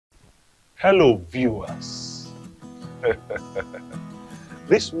Hello, viewers.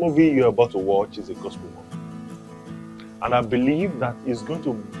 This movie you're about to watch is a gospel movie. And I believe that it's going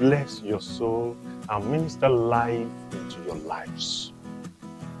to bless your soul and minister life into your lives.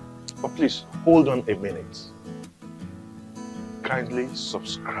 But please, hold on a minute. Kindly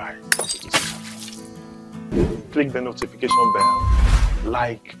subscribe to this channel. Click the notification bell,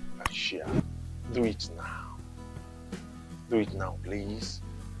 like and share. Do it now. Do it now, please.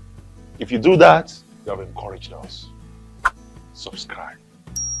 If you do that, you have encouraged us. Subscribe,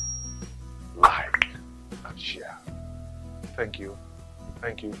 like, and share. Thank you.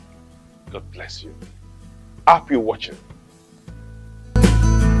 Thank you. God bless you. Happy watching.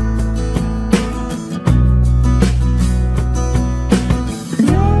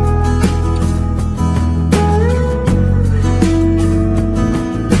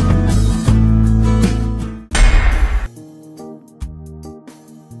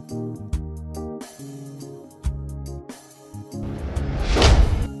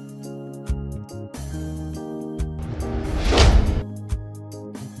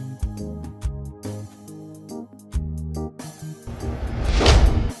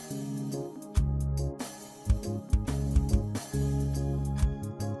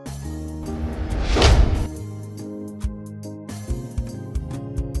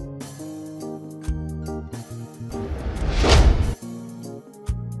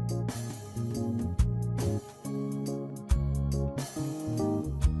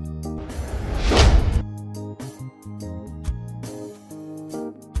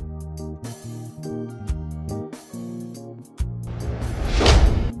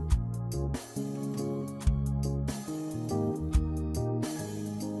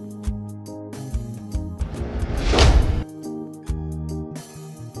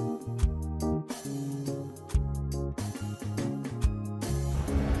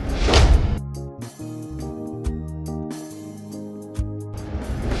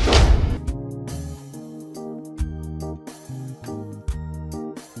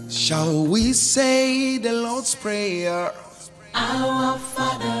 Shall we say the Lord's Prayer? Our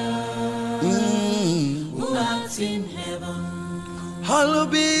Father, who art in heaven,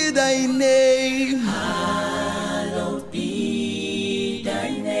 hallowed be thy name. hallowed be thy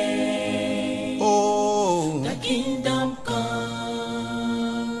name. Oh, Thy kingdom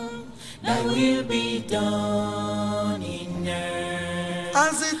come, thy will be done in earth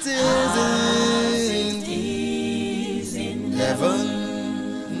as it is in heaven.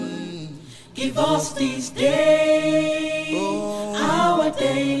 Give us this day our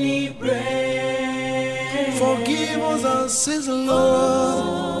daily bread. Forgive us our sins,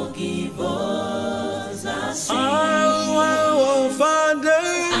 Lord. Forgive us our sins. Our Father,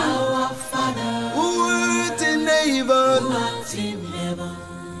 who art in heaven,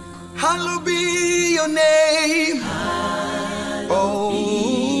 hallowed be your name. Hallowed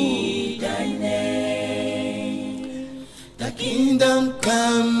be thy name. The kingdom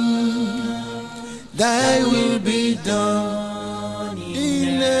come, thy will be done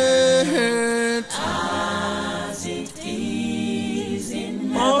in earth as it is in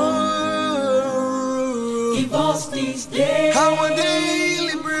heaven. Oh, Give us this day our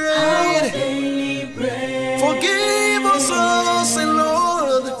daily bread. Forgive us our sin,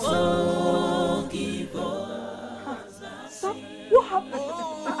 Lord. Forgive us our sins. What happened?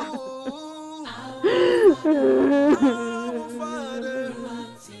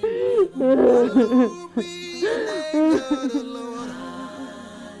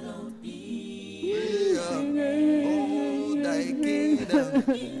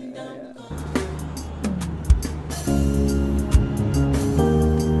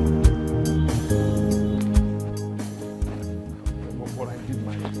 But I did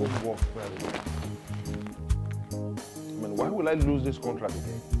my homework very well. I mean, why will I lose this contract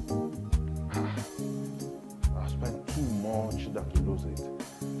again? I spent too much than to lose it.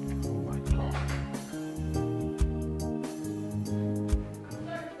 Oh my God.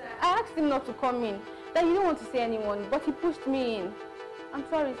 I asked him not to come in, that he didn't want to see anyone, but he pushed me in. I'm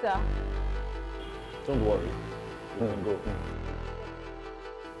sorry, sir. Don't worry. You can go.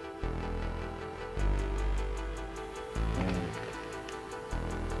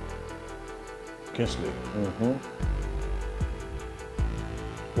 Kingsley.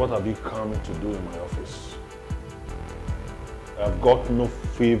 What have you come to do in my office? I've got no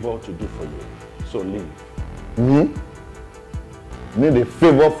favor to do for you, so leave. Need a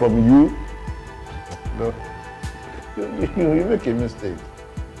favor from you? No. You make a mistake.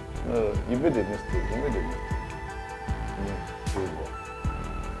 No, you made a mistake. You made a mistake. Favor.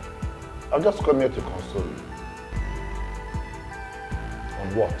 I've just come here to console you.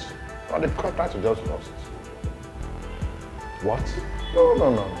 On what? Or the contract you just lost. What?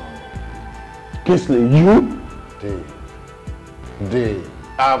 No. Kingsley, you?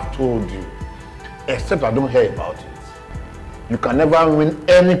 I've told you. Except I don't hear about it. You can never win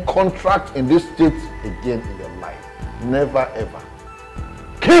any contract in this state again in your life. Never ever.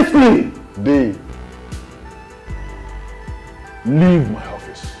 Kingsley! Leave my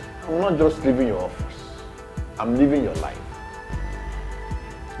office. I'm not just leaving your office. I'm leaving your life.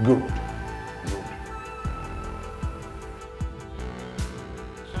 Good.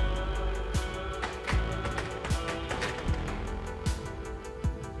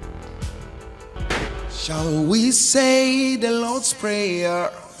 Shall we say the Lord's Prayer?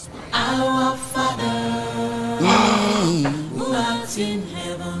 Our Father, who art in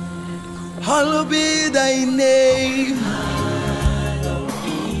heaven, Hallowed be thy name. hallowed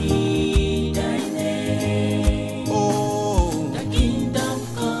be thy name. Oh, Thy kingdom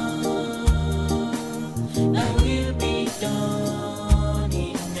come, thy will be done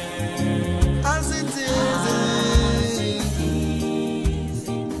in earth as it is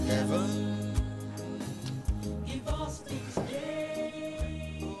in heaven. Give us this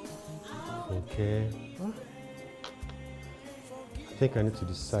day. Okay. I think I need to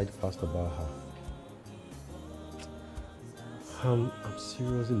decide fast about her. I'm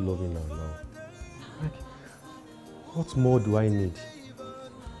seriously loving her now. Like, what more do I need?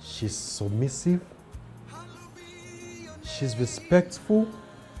 She's submissive. She's respectful.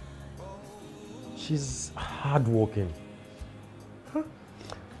 She's hardworking.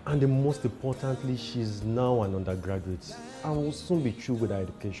 And the most importantly, she's now an undergraduate and will soon be through with her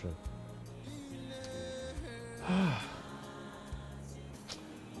education.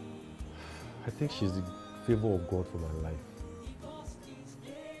 I think she's the favor of God for my life.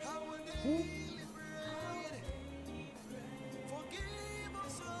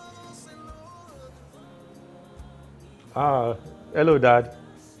 Hello, Dad.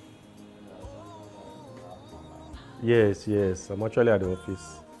 Yes, I'm actually at the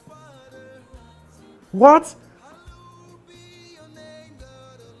office. What?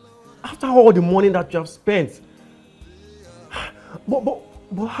 After all the money that you have spent? But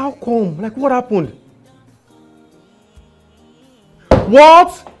how come? Like, what happened?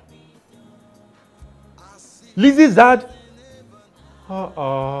 What? Lizzie's dad?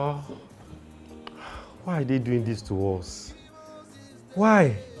 Why are they doing this to us?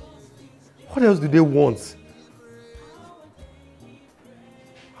 Why? What else do they want?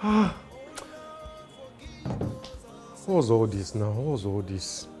 What's all this now? What's all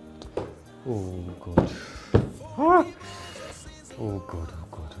this? Oh God. Oh God.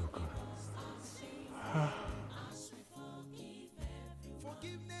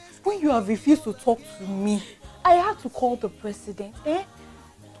 When you have refused to talk to me, I had to call the president.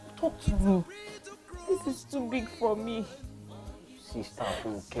 Talk to me. This is too big for me. Sister,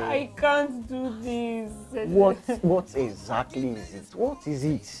 okay. I can't do this. What exactly is it? What is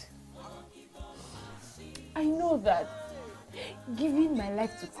it? I know that giving my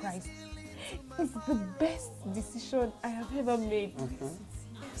life to Christ is the best decision I have ever made.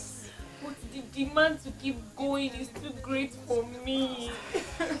 Yes. But the demand to keep going is too great for me.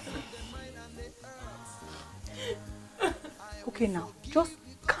 Okay, now, just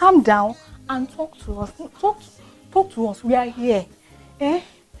calm down and talk to us. Talk to us. We are here. You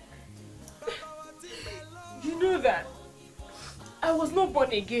know that I was not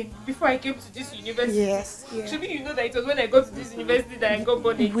born again before I came to this university. Yes. Should you know that it was when I got to this university that I got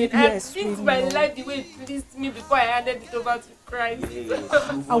born again? Yes, and since my life the way it pleased me before I handed it over to Christ.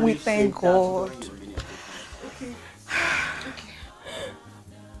 And we thank God. Okay.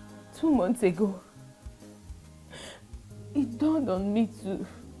 2 months ago, it dawned on me to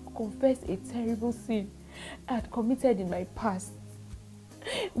confess a terrible sin I had committed in my past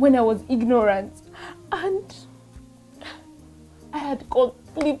when I was ignorant, and I had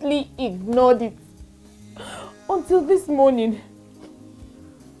completely ignored it until this morning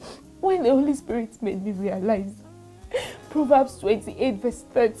when the Holy Spirit made me realize Proverbs 28 verse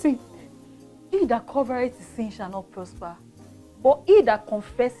 13. He that covereth his sin shall not prosper, but he that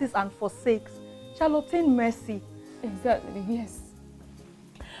confesses and forsakes shall obtain mercy. Exactly, yes.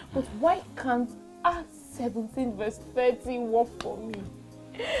 But why can't Acts 17 verse 30 work for me?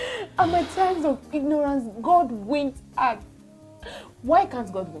 At my times of ignorance, God winked at. Why can't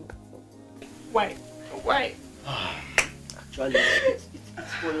God wink? Why? Actually, it's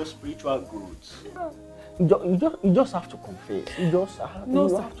for your spiritual growth. You just have to confess. You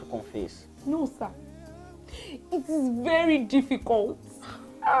have to confess. No, sir. It is very difficult.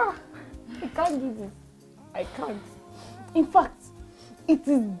 I can't do this. I can't. In fact, It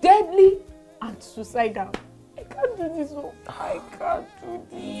is deadly and suicidal. I can't do this. I can't do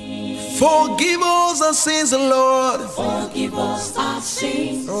this. Forgive us our sins, Lord. Forgive us our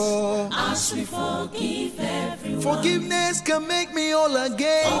sins, as we forgive everyone. Forgiveness can make me whole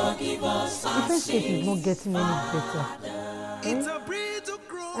again. Forgive us our The first case is not getting any better. It's a breed to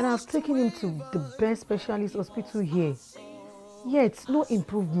grow. And I've taken him to the best specialist hospital here. Yet, no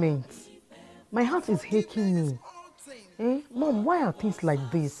improvement. My heart is aching me. Mom, why are things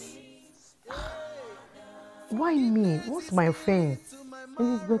like this? Why me? What's my offense?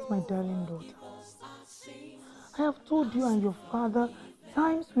 Elizabeth, my darling daughter, I have told you and your father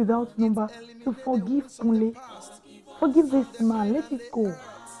times without number to forgive Kunle. Forgive this man, let it go.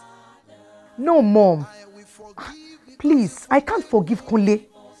 No, Mom. Please, I can't forgive Kunle.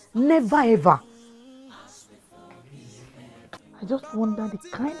 Never ever. I just wonder the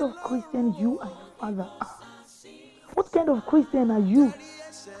kind of Christian you and your father are. What kind of Christian are you?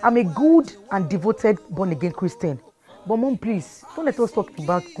 I'm a good and devoted born-again Christian. But Mom, please, don't let us talk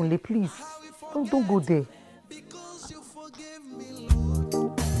about Kunle, please. Don't go there.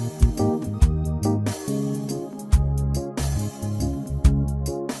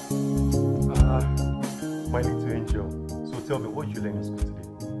 My little angel. So tell me, what you learn in school today?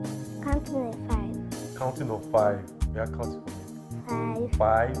 Counting of 5. Counting of 5. Yeah, count for me.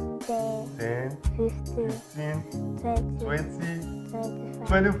 5, 10, 15, 20, 25.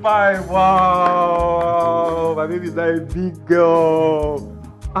 25. Wow! My baby is like a big girl.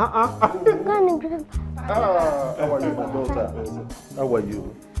 Go on and grab. How are you, my daughter? How are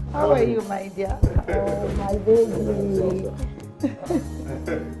you? How are you, my dear? Oh, my baby.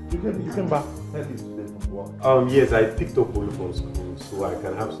 You came back early today from work. Yes, I picked up Olu from school, so I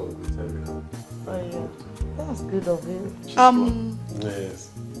can have some good time with her. Oh, yeah. That's good of you. Yes.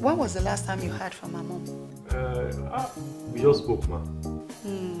 When was the last time you heard from my mom? We just spoke, ma.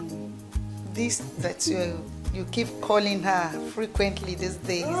 This that you keep calling her frequently these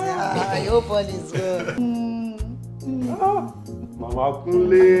days. I hope all is well. Mama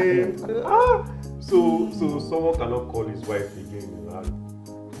Kunle. So someone cannot call his wife again,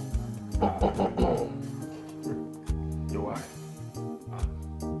 Your wife?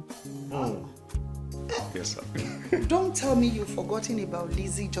 Yes, sir. Don't tell me you've forgotten about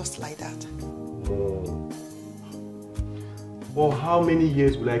Lizzie just like that. No. For how many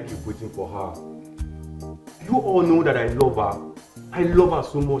years will I keep waiting for her? You all know that I love her. I love her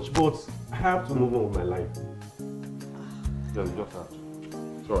so much, but I have to move on with my life. Yes, just have to.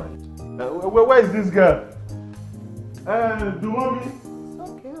 It's alright. Where is this girl? Do you want me?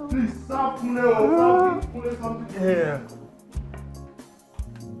 Okay. Please stop Kunle or something. Yeah.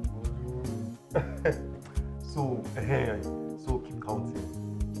 So keep counting.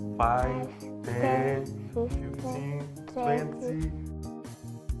 5, 10, 15, 20.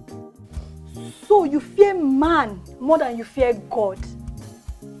 So you fear man more than you fear God?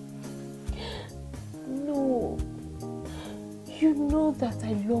 No. You know that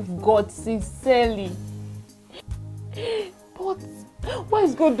I love God sincerely. But why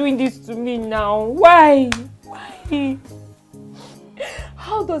is God doing this to me now? Why? Why?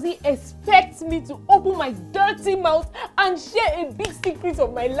 How does he expect me to open my dirty mouth and share a big secret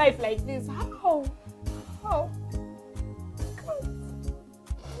of my life like this? How?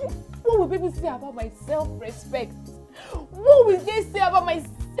 What will people say about my self-respect? What will they say about my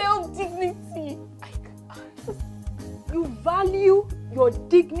self-dignity? You value your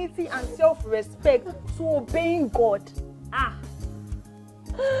dignity and self-respect to obeying God.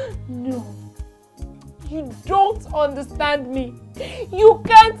 No. You don't understand me. You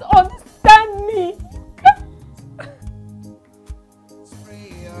can't understand me.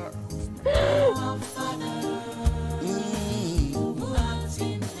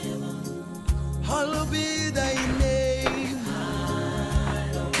 Hallowed be thy name.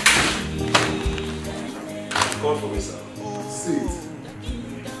 Call for me, sir. Sit.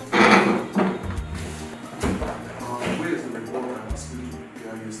 Where is the report I was going to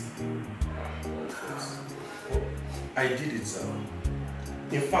prepare yesterday? I did it, sir.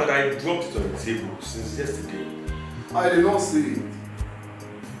 In fact, I dropped it on the table since yesterday. I did not see it.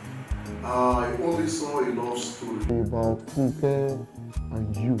 I only saw a love story. About Funke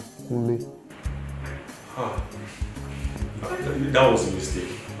and you, Kunle. That was a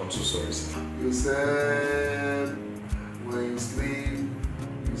mistake. I'm so sorry, sir. You said when you sleep,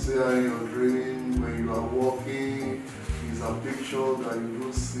 you say in your dream, when you are walking, it's a picture that you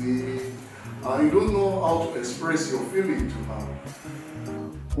don't see, and you don't know how to express your feeling to her.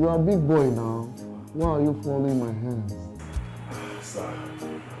 You are a big boy now. Why are you following my hands? Sir.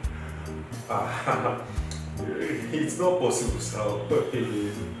 It's not possible, sir.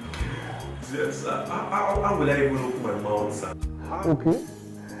 Yes, how will I even open my mouth, sir? Okay.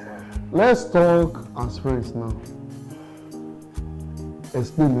 Let's talk as friends now.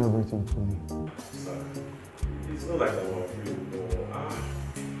 Explain everything to me. Sir, it's not like I'm afraid, no.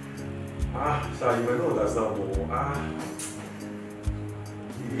 Sir, you might not understand, no.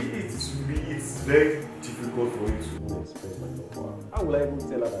 It's very difficult for you to explain my number. How will I even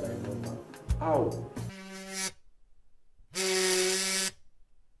tell her that I know her? How?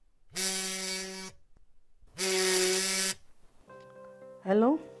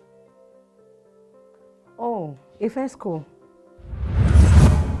 Hello? Oh, a first call.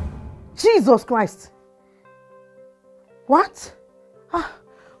 Jesus Christ! What?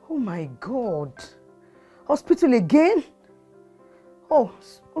 Oh my God. Hospital again? Oh,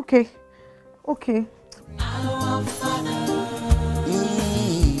 okay. Okay. Our Father,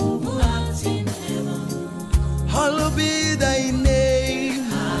 who art in heaven, hallowed be thy name.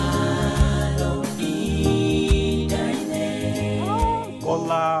 Hallowed be thy name.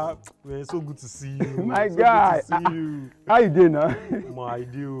 Hola, man, so good to see you. My guy, how you doing now? My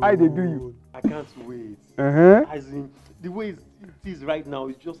dude. How they do you? I can't wait. As in, the way it is right now,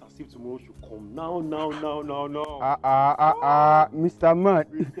 it's just as if tomorrow should come. Now. Mr. Man,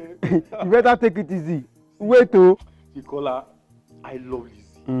 you better take it easy. Wait, oh. Nicola, I love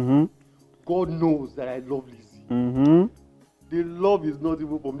Lizzie. God knows that I love Lizzie. The love is not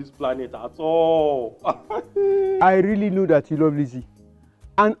even from this planet at all. I really know that you love Lizzie.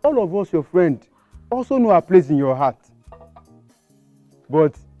 And all of us, your friend, also know her place in your heart.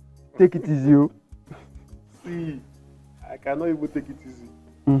 But take it easy, oh. See, I cannot even take it easy.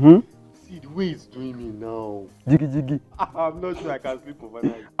 See the way it's doing me now. Jiggy. I'm not sure I can sleep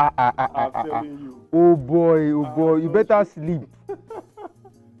overnight. I'm telling you. Oh boy, you better sleep.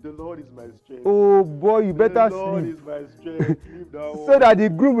 The Lord is my strength. Oh boy, you better sleep. The Lord is my strength. Leave that one. So that the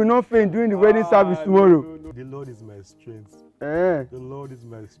groom will not faint during the wedding service tomorrow. No. The Lord is my strength. The Lord is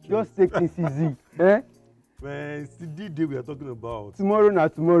my strength. Just take things easy. Man, it's the D-Day we are talking about. Tomorrow,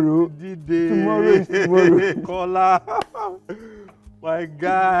 not tomorrow. D-Day. Tomorrow is tomorrow. Caller. My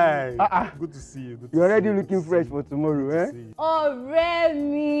guy. Good to see you. You're already looking fresh for tomorrow, Oh,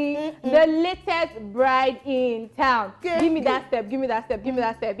 Remy, the latest bride in town. Give me that step.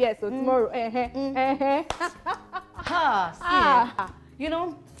 Yes, so tomorrow. You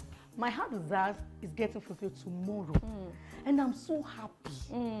know, my heart desire is getting fulfilled tomorrow. And I'm so happy.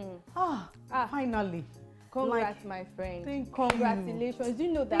 Finally. Congrats, my friend. Congratulations.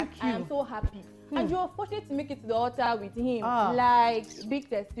 You know that I am so happy. And you're fortunate to make it to the altar with him. Like, big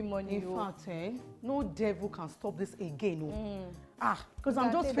testimony. In fact, no devil can stop this again. Because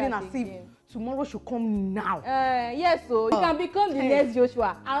I'm just feeling as if tomorrow should come now. Yes, so you can become the next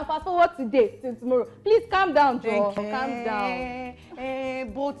Joshua. I'll fast forward today till tomorrow. Please calm down, Joe. Calm down.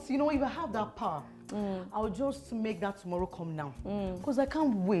 But, you know, if I have that power, I'll just make that tomorrow come now. Because I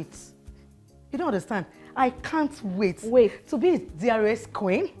can't wait. You don't understand? I can't wait to be his dearest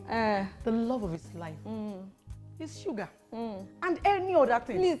queen. The love of his life. His sugar. And any other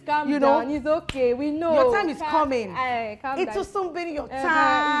thing. Please calm down. It's okay. We know. Your time is coming. Calm It will soon be your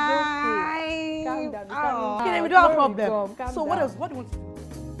time. It's okay. Calm down. We don't have a problem. So what else? What do you want to do?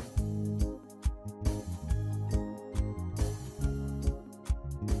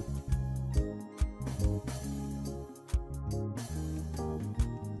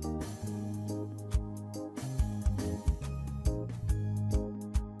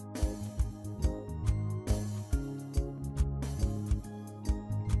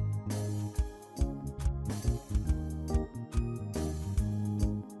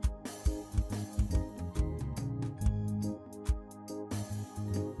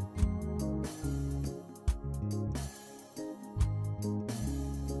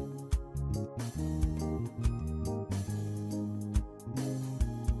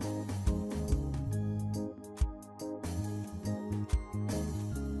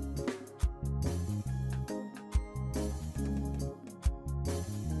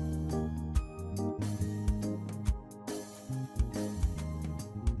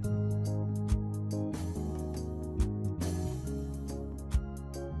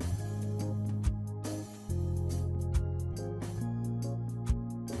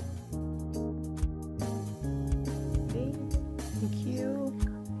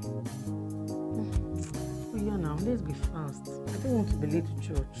 Let's be fast. I don't want to be late to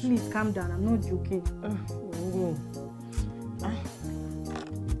church. Please calm down. I'm not joking.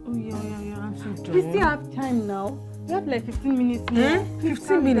 We still have time now. We have like 15 minutes more.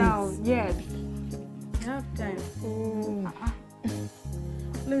 15 minutes? Down. Yes. We have time.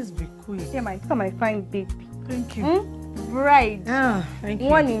 Let's be quick. Yeah, my fine baby. Thank you. Bride. Thank you.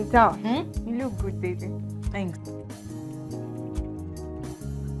 One in town. You look good, baby. Thanks.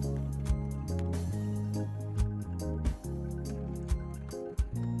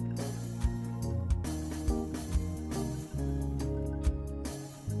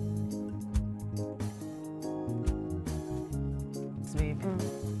 Babe.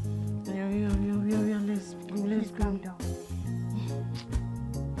 Let's calm down.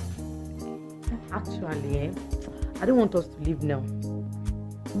 Actually, I don't want us to leave now.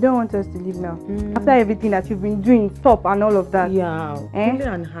 You don't want us to leave now? After everything that you've been doing, stop and all of that? Yeah. Kule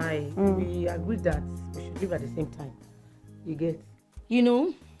and I, we agreed that we should leave at the same time. You get? You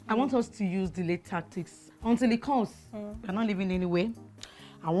know, I want us to use delay tactics until he comes. We're not leaving anyway.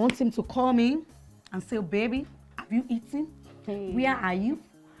 I want him to call me and say, baby, have you eaten? Where are you?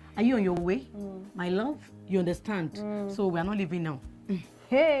 Are you on your way? My love, you understand? So we're not leaving now.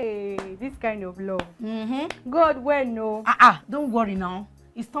 Hey, this kind of love. God, when no? Don't worry now.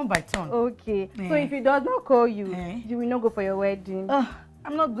 It's turn by turn. Okay. So if he does not call you, you will not go for your wedding?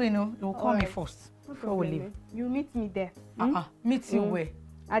 I'm not going, no. He will call me first before we leave. You meet me there. Meet you where?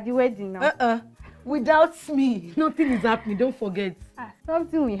 At the wedding now. Without me, nothing is happening. Don't forget.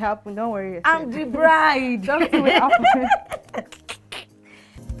 Something will happen. Don't worry yourself. I'm the bride. Something will happen.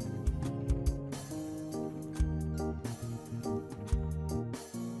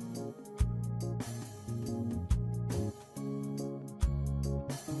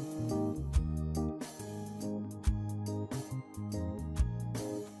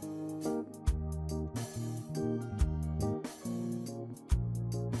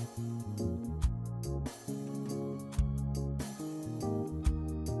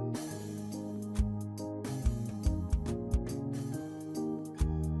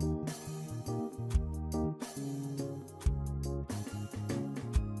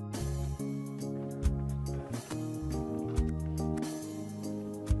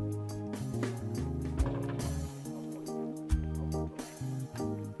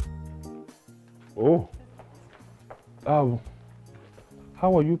 Oh.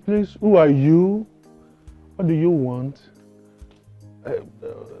 How are you, please? Who are you? What do you want?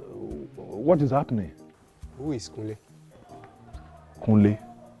 What is happening? Who is Kunle? Kunle.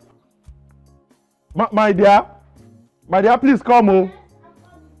 My dear, please come. Oh.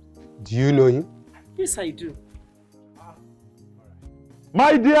 Do you know him? Yes, I do.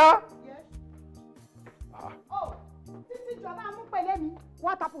 My dear.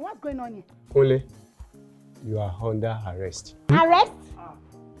 What happened? What's going on here? Kunle, you are under arrest. Arrest?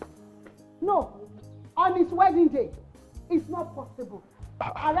 No. On his wedding day. It's not possible.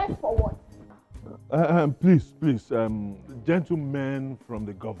 Arrest for what? Please, gentlemen from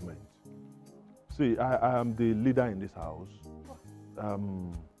the government. See, I am the leader in this house.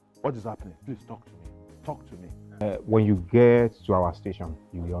 What is happening? Please talk to me. Talk to me. When you get to our station,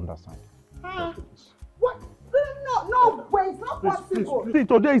 you will understand. What? No way, it's not possible. See,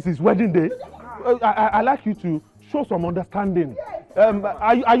 today is his wedding day. I like you to show some understanding.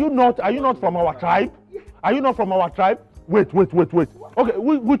 Are you not from our tribe? Are you not from our tribe? Wait. Okay,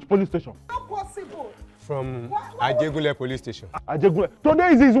 which police station? Not possible. From Adeoye police station. Adeoye.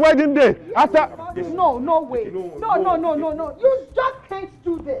 Today is his wedding day. After. No way. No. You just can't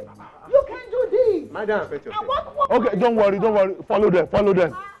do this. You can't do this. Madam, okay, don't worry. Follow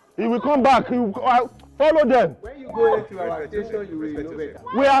them. He will come back. Follow them. When you go into our station, you will know better.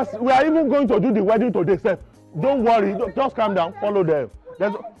 We are even going to do the wedding today, sir. Don't worry. Just calm down. Follow them.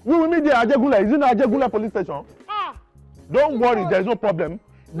 We will meet there at Adeoye. Is it not Adeoye police station? Don't worry. There's no problem.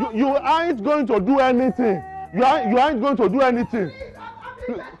 You aren't going to do anything. You aren't going to do anything.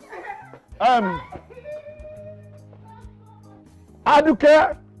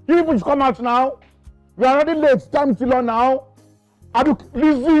 Aduke, people should come out now. We are already late. Time to learn now. Aduke,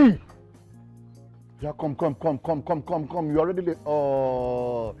 Lizzie. Yeah, come. You're already late.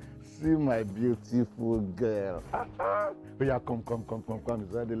 Oh, see my beautiful girl. Yeah, come.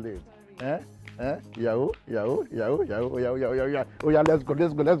 It's already late. Yahoo. Oh yeah, let's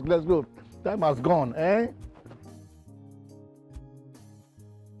go. Time has gone,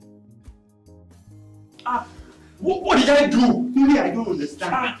 What did I do? Really, I don't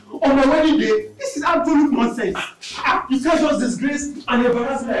understand. On my wedding day, this is absolute nonsense. You can't just disgrace and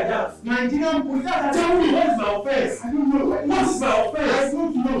embarrass me like that. Nigerian police, tell me what is my offense? I don't know. What is my offense? I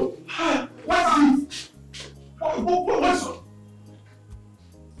don't know. What is it? What's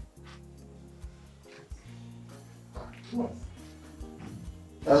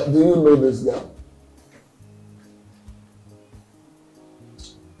do you know this girl?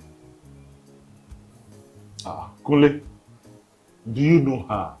 Kunle, do you know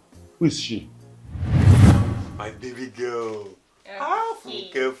her? Who is she? My baby girl.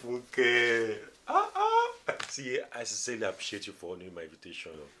 Funke. See, I sincerely appreciate you for honoring my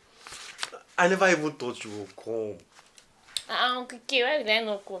invitation. I never even thought you would come. Uncle K, why did I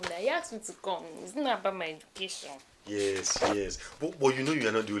not come there? You asked me to come. It's not about my education. Yes. But you know you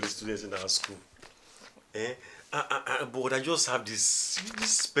are not the only students in our school. But I just have these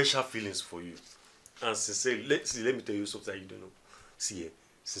special feelings for you. And sincerely, let me tell you something you don't know. See,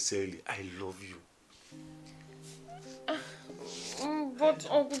 sincerely, I love you. But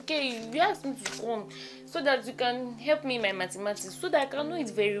Uncle K, you asked me to come so that you can help me in my mathematics, so that I can know it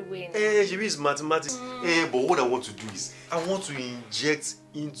very well. She means mathematics. But what I want to do is, I want to inject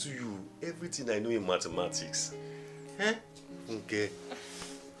into you everything I know in mathematics. Okay.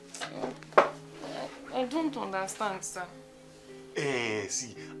 I don't understand, sir.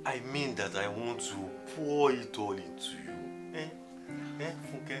 See, I mean that I want to pour it all into you.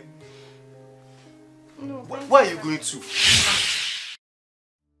 Okay. No. Where are you going to?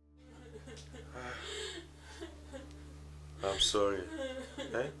 I'm sorry.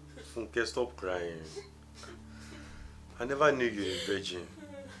 Funke, stop crying. I never knew you were a virgin.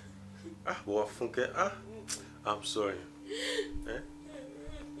 But Funke, I'm sorry.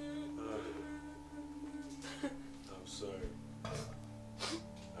 I'm sorry.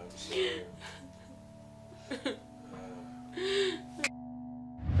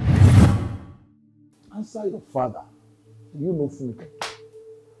 Answer your father. Do you know Funke?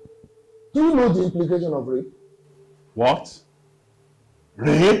 Do you know the implication of rape? What?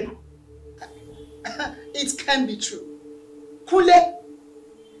 Rape? It can be true. Kule,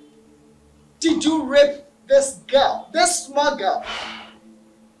 did you rape this girl, this small girl?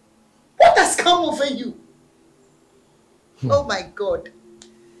 What has come over you? Oh my God.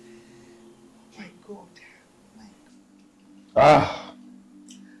 My God.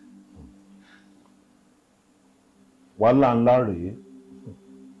 Wala and Larry.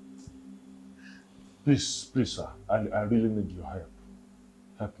 Please, sir, I really need your help.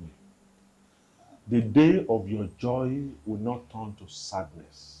 Help me. The day of your joy will not turn to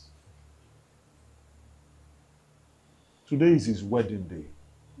sadness. Today is his wedding day.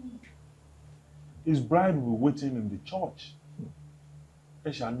 His bride will be waiting in the church.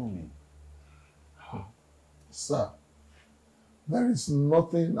 Sir, there is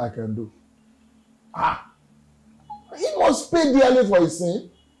nothing I can do. He must pay dearly for his sin.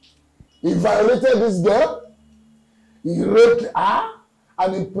 He violated this girl, he raped her,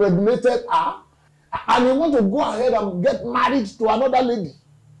 and impregnated her, and he wants to go ahead and get married to another lady.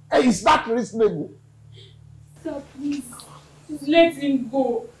 Is that reasonable? Sir, please let him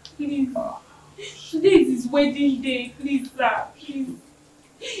go, please. Today is his wedding day, please, sir, please.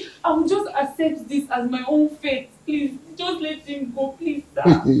 I will just accept this as my own fate, please. Just let him go, please, sir.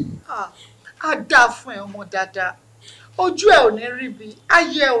 Adafun ọmọ dada. Ojú ẹ ò ní rí bí,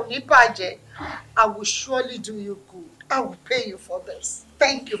 ayé ẹ ò ní bàjẹ́. I will surely do you good. I will pay you for this.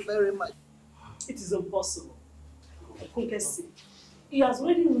 Thank you very much. It is impossible. Kunkesi, he has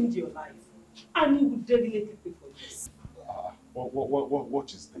already ruined your life, and he will definitely pay for this.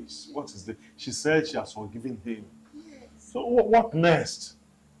 What is this? What is this? She said she has forgiven him. Yes. So what next?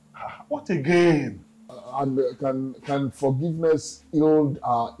 What again? And can forgiveness heal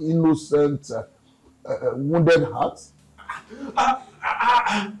our innocent, wounded hearts?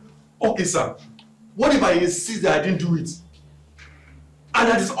 Okay, sir. What if I insist that I didn't do it? And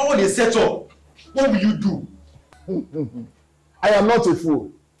that is all a setup? What will you do? I am not a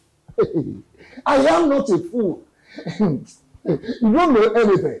fool. I am not a fool. You don't know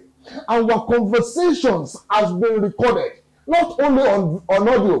anything. Our conversations has been recorded, not only on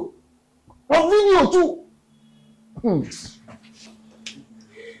audio, on video too. What is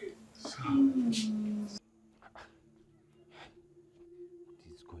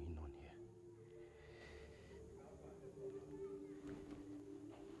going on here?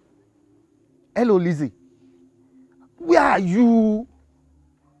 Hello, Lizzie. Where are you?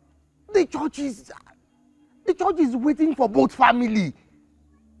 The church is waiting for both family.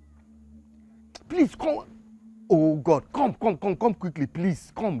 Please come. Oh God, come quickly,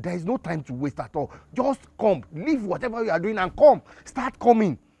 please. Come. There is no time to waste at all. Just come. Leave whatever you are doing and come. Start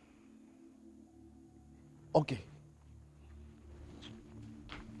coming. Okay.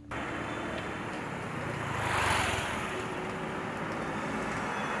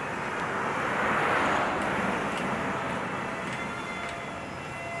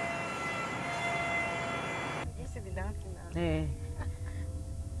 Eh.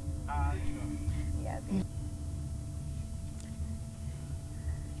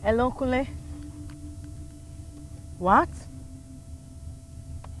 Hello, Kule. What?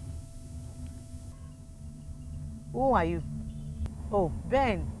 Who are you? Oh,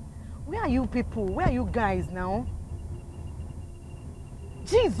 Ben. Where are you people? Where are you guys now?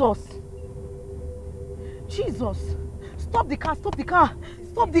 Jesus! Jesus! Stop the car! Stop the car!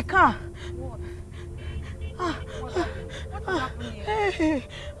 Stop the car! What? What is happening? Hey!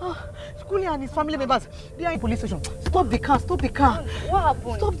 Skuli and his family members, they are in police station. Stop the car! Stop the car! What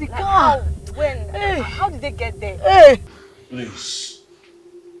happened? Stop the Like car! How? When? Hey! How did they get there? Hey! Please,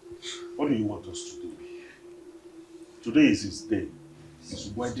 what do you want us to do? Today is his day. It's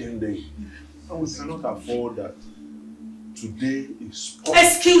wedding day. And we cannot afford that. Today is public.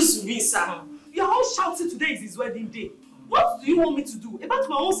 Excuse me, sir. You're all shouting today is his wedding day. What do you want me to do about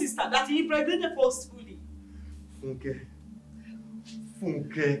my own sister that he impregnated forcefully?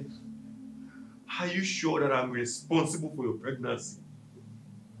 Funke, are you sure that I'm responsible for your pregnancy?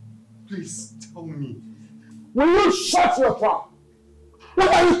 Please tell me. Will you shut your trap?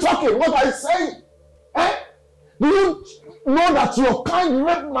 What are you talking? What are you saying? Eh? Do you know that your kind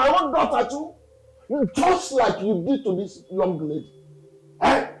raped my own daughter too? Just like you did to this young lady.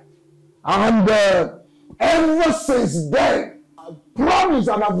 Eh? And ever since then, I promised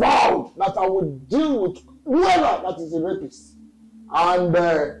and I vowed that I would deal with whoever that is a rapist. And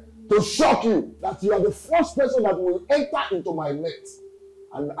to shock you, that you are the first person that will enter into my net.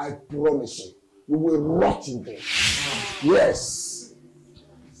 And I promise you, you will rot in there. Yes.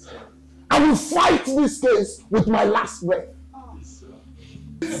 I will fight this case with my last breath.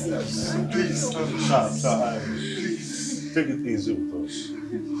 Please, sir, please take it easy with us.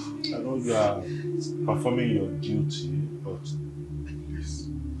 I know you are performing your duty, but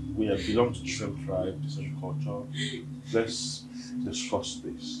we have belonged to different tribes, different culture. Let's discuss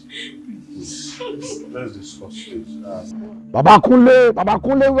this. Please. Let's discuss this. Baba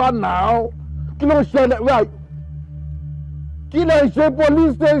Kunle, run now. Where?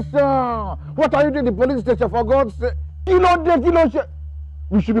 Police station. What are you doing in the police station, for God's sake?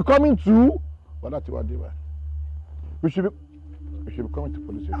 We should be coming to. What are you doing? We should be coming to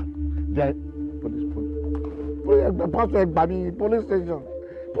police station. Police station.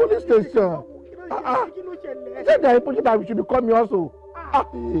 Police station. Said that we should be coming also.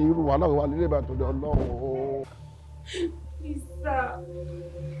 Please, sir.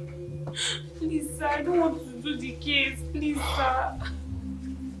 Please, sir. I don't want to do the case. Please, sir.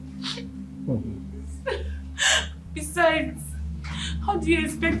 Besides, how do you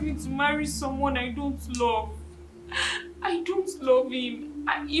expect me to marry someone I don't love? I don't love him.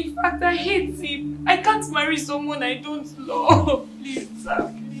 In fact, I hate him. I can't marry someone I don't love. Please,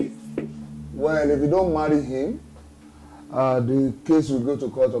 sir, please. Well, if you don't marry him, the case will go to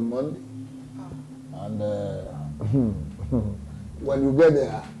court on Monday. And when you get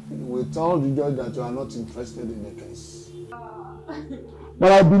there, you will tell the judge that you are not interested in the case.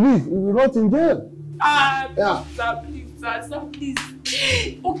 But I believe you will not in jail. Please, sir, please, sir, please.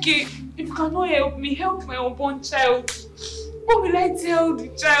 Okay, if you cannot help me, help my unborn child. What will I tell the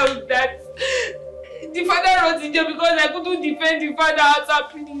child that the father was in jail because I couldn't defend the father? Sir,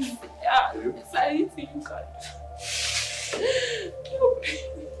 please. Sir, anything you can. Help me.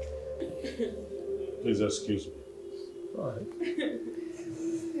 Please excuse me. All right.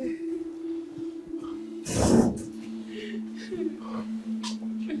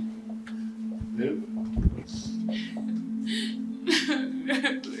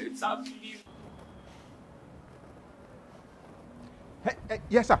 Sir, please. Hey,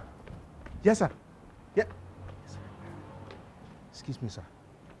 yes, sir. Yes, sir. Yeah. Yes, sir. Excuse me, sir.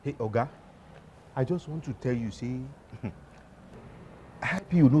 Hey, Oga. I just want to tell you, see, I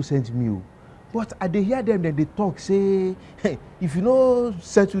hope you no send me. But I dey hear them, then they talk, say, hey, if you no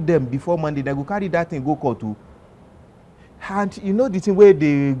settle them before Monday, they go carry that thing, go court too. And you know the thing where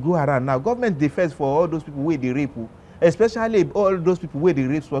they go around now, government dey first for all those people where they rape, especially all those people where they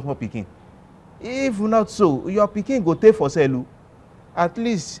rape small pikin. If not so, your pikin go take for sale. At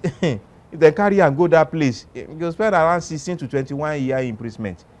least, if they carry and go that place, you go spend around 16 to 21 year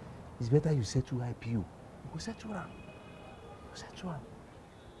imprisonment. It's better you settle IPO. You go settle am. Settle am.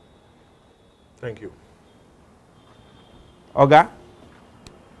 Thank you. Oga,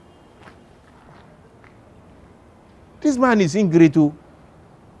 this man is ingrate.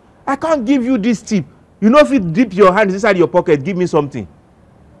 I can't give you this tip. You know, if you dip your hand inside your pocket, give me something.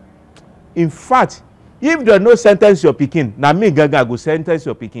 In fact, if there no sentence your pikin, na me gaga go sentence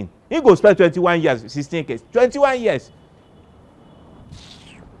your pikin. He go spend 21 years, 16 cases, 21 years.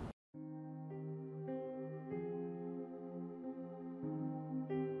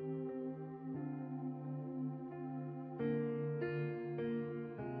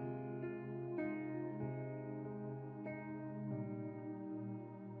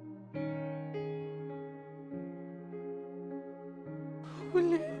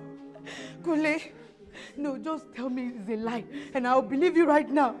 Kule, no, just tell me it's a lie and I'll believe you right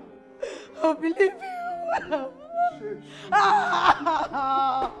now. I'll believe you.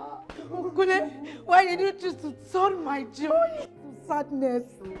 Kule, why did you choose to turn my joy to sadness?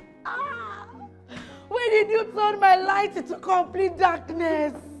 Why did you turn my light into complete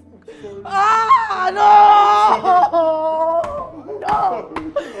darkness? No! No!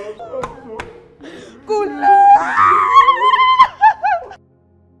 Kule!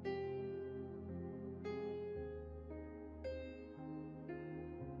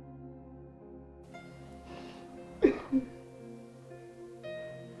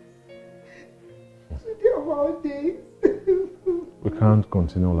 We can't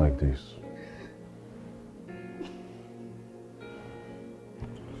continue like this.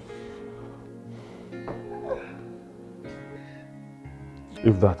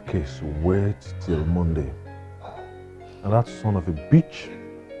 If that case, wait till Monday. And that son of a bitch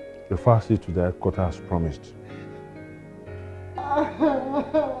refers you to the headquarters as promised.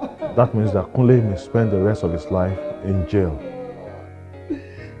 That means that Kunle may spend the rest of his life in jail.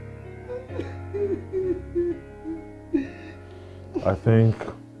 I think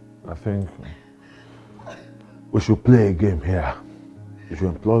we should play a game here. We should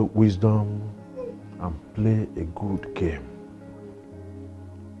employ wisdom and play a good game.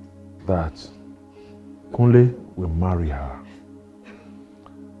 That Kunle will marry her.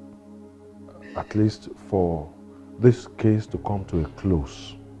 At least for this case to come to a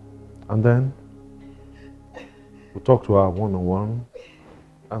close. And then we'll talk to her one-on-one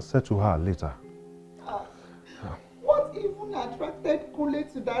and settle her later. What even attracted Kunle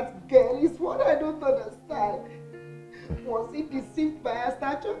to that girl is what I don't understand. Was he deceived by her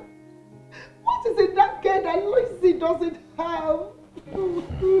stature? What is it that girl that Lucy doesn't have?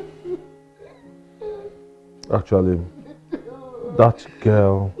 Actually, that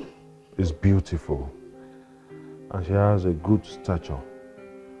girl is beautiful and she has a good stature.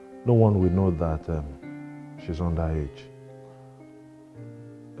 No one will know that she's underage.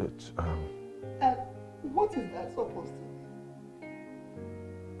 What is that supposed to be?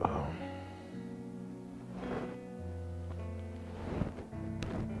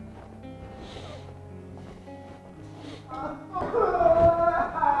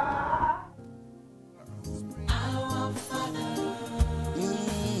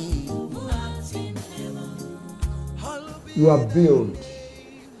 You are built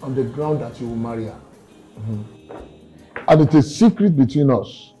on the ground that you will marry her. And it is secret between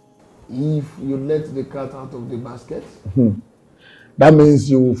us. If you let the cat out of the basket, that means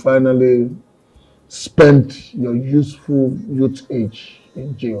you will finally spend your useful youth age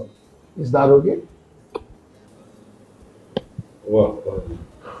in jail. Is that okay? Well,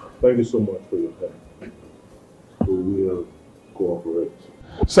 thank you so much for your help. We will cooperate.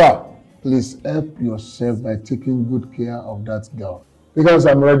 Sir, please help yourself by taking good care of that girl. Because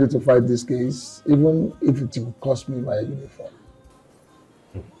I'm ready to fight this case, even if it will cost me my uniform.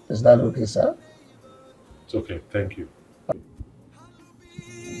 Is that okay, sir? It's okay, thank you.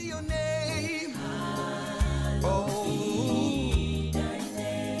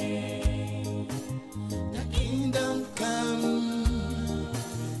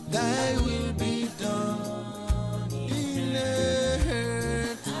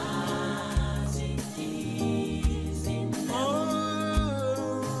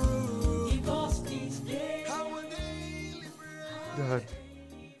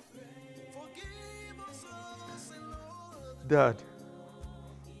 Dad,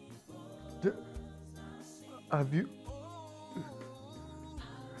 have you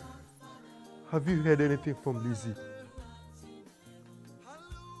heard anything from Lizzie?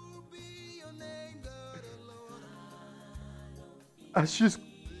 Has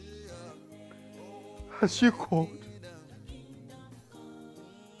she called?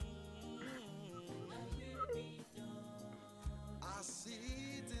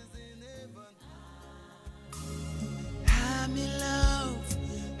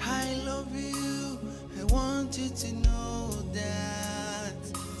 To know that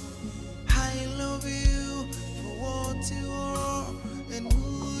I love you for what you are and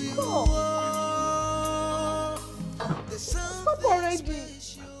who you are. Stop already.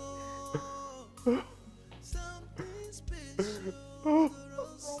 I'm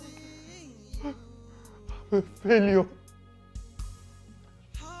a failure.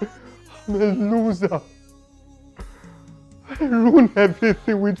 I'm a loser. I ruined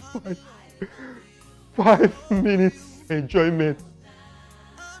everything with 5 minutes enjoyment.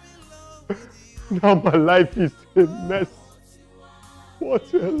 Now my life is a mess.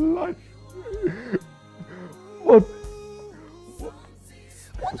 What a life.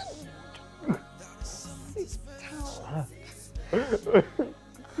 Get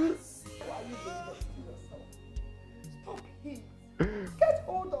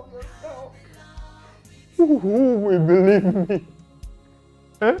hold of yourself. Who will believe me?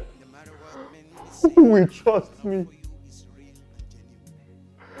 Eh? Who will trust me?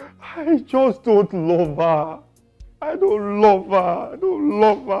 I just don't love her. I don't love her. I don't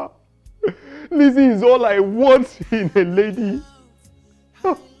love her. Lizzie is all I want in a lady.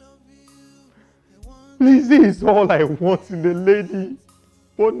 Lizzie is all I want in a lady.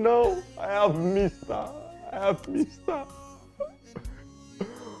 But now I have missed her. I have missed her.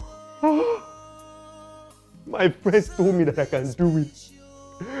 My friends told me that I can do it.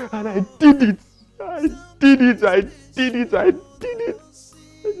 And I did it. I did it. I did it. I did it.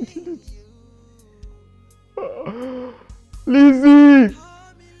 I did it. Lizzie!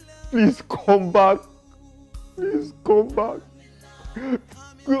 Please come back. Please come back.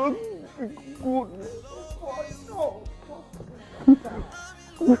 Good.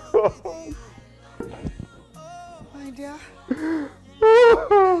 My dear,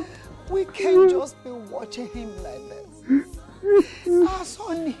 we can't just be watching him like this. Our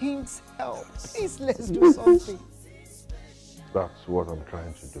son needs help. Please, let's do something. That's what I'm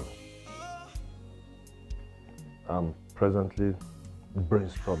trying to do. I'm presently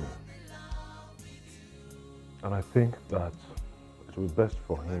brainstorming. And I think that it will be best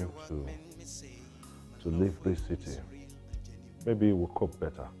for him to leave this city. Maybe he will cope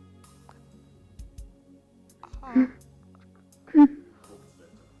better.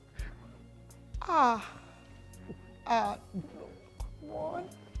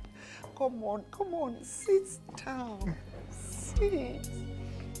 Come on, sit down. Sit.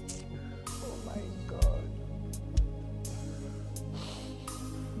 Oh my God.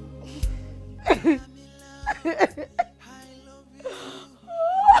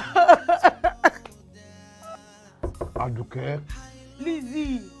 Aduke.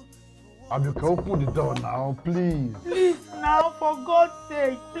 Lizzie. Aduke, open the door now, please. Please, now, for God's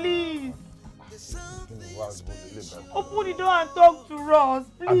sake, please. Open the door and talk to us,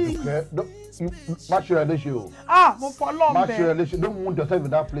 please. Aduke, match your relationship. Mo fi Ọlọ́run bẹ̀. Match your relationship. Don't wound yourself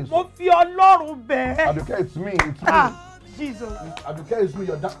in that place. Mo fi Ọlọ́run bẹ̀. Aduke, it's me. It's me. Jesus. Aduke, it's me.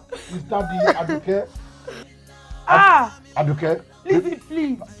 Your daddy, Aduke. Aduke. Lizzie,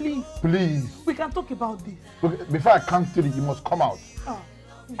 please. Please. We can talk about this. Okay, before I count 3, you must come out.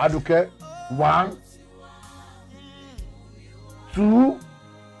 Aduke, 1, 2.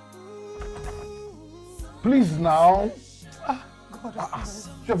 Please now. God,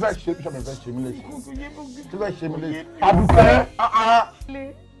 Ṣé fẹ́ ṣe mí léṣe? Ṣé fẹ́ ṣe mí léṣe? Aduke,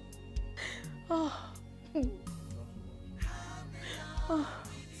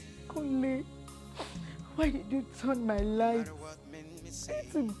 Kunle, why did you turn my life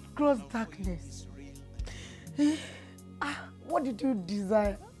into gross darkness? What did you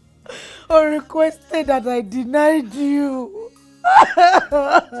desire or requested that I denied you?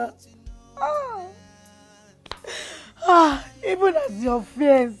 Even as your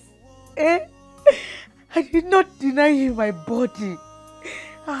fears, I did not deny you my body.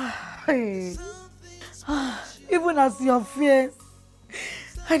 Even as your fears,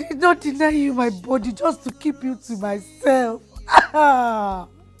 I did not deny you my body just to keep you to myself.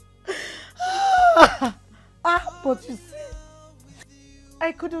 But you see,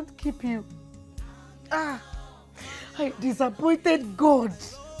 I couldn't keep you. I disappointed God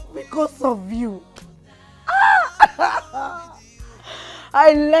because of you.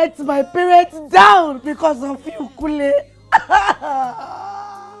 I let my parents down because of you, Kule.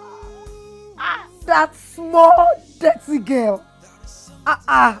 That small, dirty girl.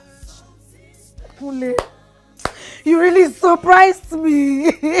 Kule, you really surprised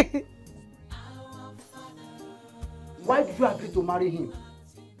me. Why did you agree to marry him?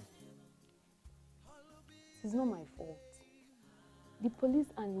 It's not my fault. The police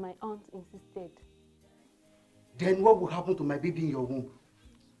and my aunt insisted. Then what will happen to my baby in your womb?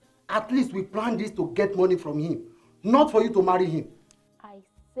 At least we planned this to get money from him, not for you to marry him. I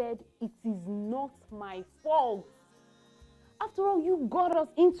said it is not my fault. After all, you got us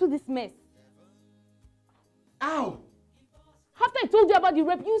into this mess. Ow! After I told you about the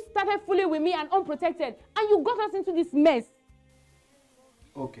rape, you started fooling with me and unprotected, and you got us into this mess.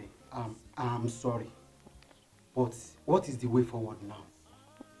 Okay, I'm sorry. But what is the way forward now?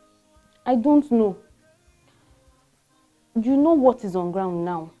 I don't know. You know what is on ground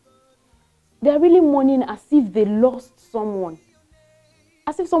now. They are really mourning as if they lost someone.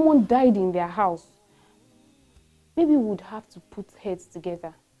 As if someone died in their house. Maybe we would have to put heads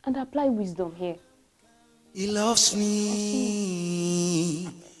together and apply wisdom here. He loves me.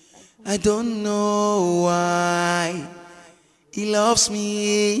 I don't know why. He loves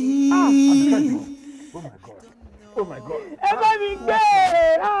me. Oh my God. Oh my God.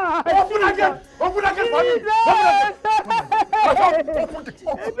 Open again! Open again for me!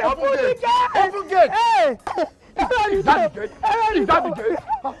 Open gate! Is that the gate? Is that the gate?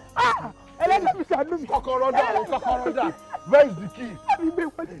 Kokoroda! Where is the key?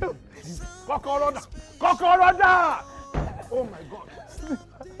 Kokoroda! Oh my God.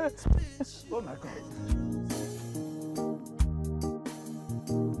 Oh my God.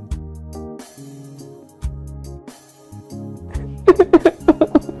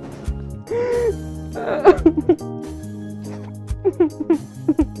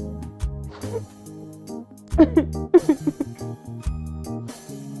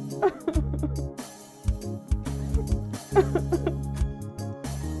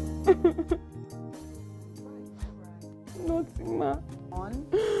 Nothing, ma. Talk to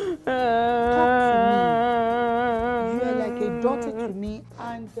me. You are like a daughter to me,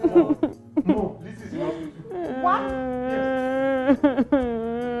 and no, this is not what?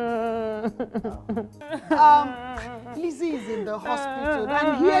 Lizzie is in the hospital,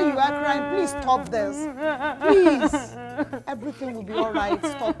 and here you are crying. Please stop this. Please, everything will be all right.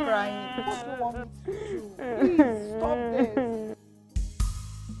 Stop crying. What do you want me to do? Please stop this.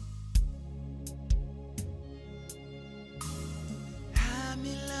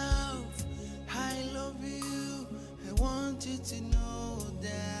 I love you. I want you to know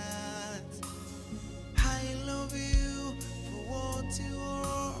that I love you for what you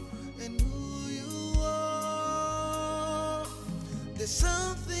are and who you are. There's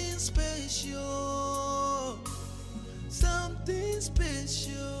something special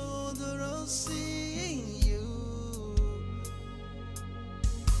that I'll see in you.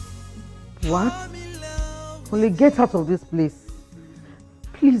 What? Only get out of this place.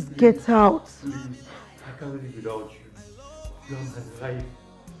 Please get out. Please, I can't live without you. You are my life.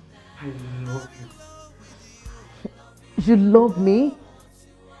 I love you. You love me?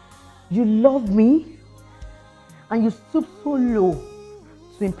 You love me? And you stoop so low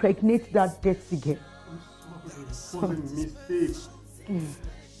to impregnate that dirty girl. I'm sorry, it was a mistake.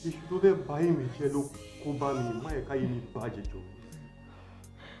 You should only buy him a jello kubami. My car, you need budget.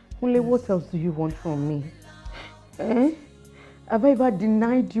 Only what else do you want from me? Eh? Have I ever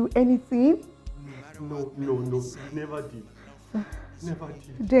denied you anything? No, you never did. Never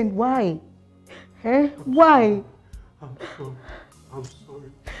did. Then why? Eh? Why? I'm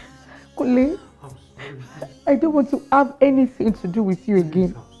sorry. Kule, I'm sorry. I don't want to have anything to do with you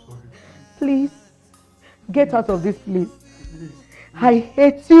again. I'm sorry. Please, get out of this place. Please. I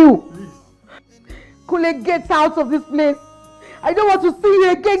hate you. Please. Kule, get out of this place. I don't want to see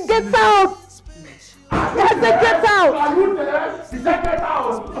you again. Get out. I said get out! Are you there? He said get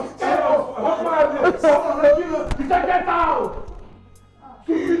out! He said get out!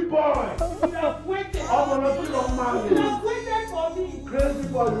 Stupid boy! You have waited. You have waited for me. Crazy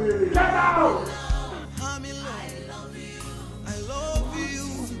boy, get out! I love you. I love you.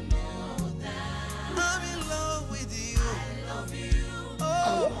 I'm in love with you. I love you.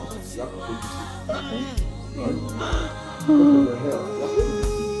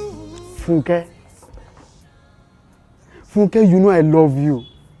 Funke. Funke, you know I love you.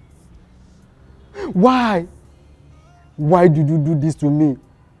 Why? Why did you do this to me?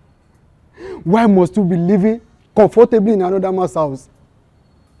 Why must you be living comfortably in another man's house?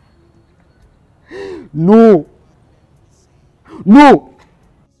 No. No.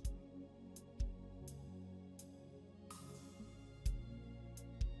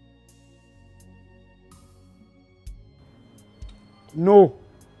 No.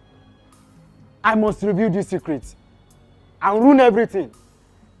 I must reveal this secret and ruin everything.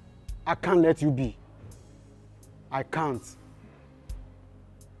 I can't let you be. I can't.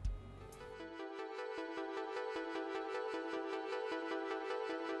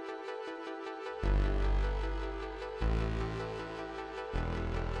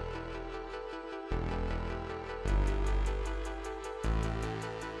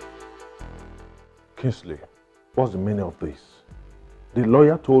 Kingsley, what's the meaning of this? The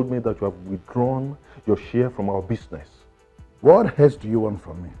lawyer told me that you have withdrawn your share from our business. What else do you want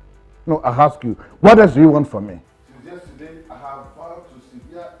from me? No, I ask you, what else do you want from me? Since yesterday, I have vowed to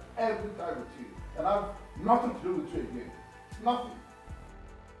severe every time with you, and I have nothing to do with you again. Nothing.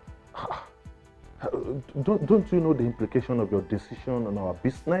 Don't you know the implication of your decision on our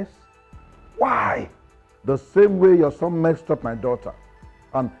business? Why? The same way your son messed up my daughter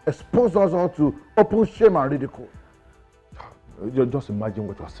and exposed us all to open shame and ridicule. Just imagine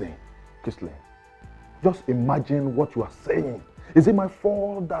what you are saying, Kingsley. Just imagine what you are saying. Is it my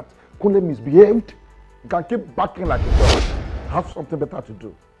fault that Kunle misbehaved? You can keep backing like a dog. have something better to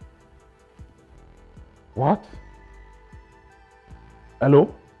do. What?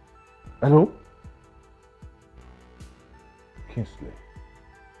 Hello? Hello? Kingsley.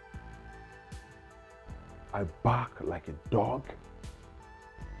 I bark like a dog?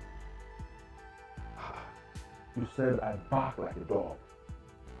 You said I bark like a dog.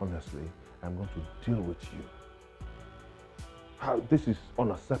 Honestly, I'm going to deal with you. This is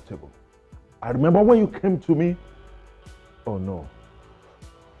unacceptable. I remember when you came to me. Oh no.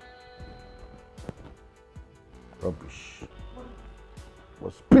 Rubbish.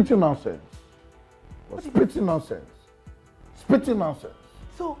 Was spitting nonsense. Was spitting nonsense. Spitting nonsense.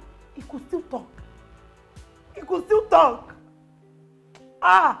 So, he could still talk. He could still talk.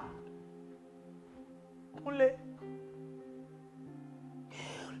 Ah! Kunle.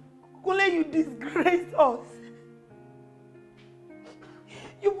 Kunle, you disgraced us.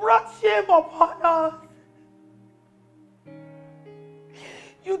 You brought shame upon us.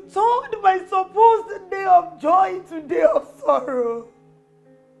 You turned my supposed day of joy into day of sorrow.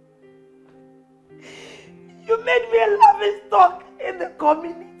 You made me a laughingstock in the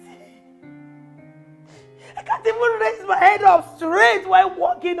community. I can't even raise my head up straight while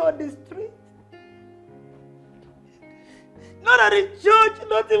walking on the street. Not at the church,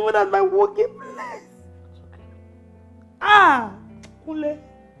 not even at my working place. Ah, Kunle,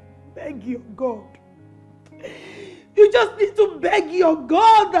 beg your God. You just need to beg your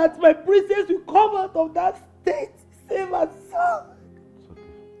God that my princess will come out of that state safe and sound.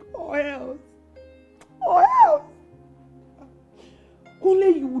 Or else. Or else.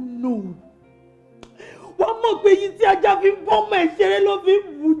 Kunle, you know. One more pé yín tí ajá fi ń bọ́ ọmọ ìṣeré ló fi ń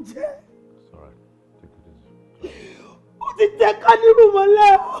bù jẹ. Ó ti tẹ ká nírú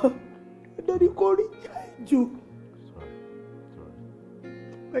mọ́lẹ́ ọ̀. Lórí kò rí ìjà ẹ̀jọ̀.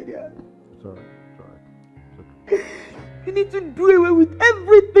 My dear. Sorry. You need to do away with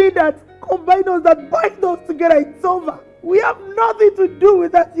everything that combines us, that binds us together. It's over. We have nothing to do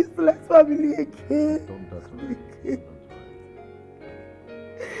with that useless family again.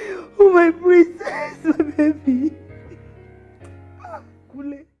 Oh, my princess, my baby.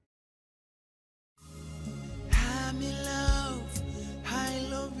 Kule. I'm in love, I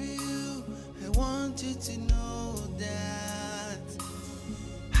love you. I want you to know that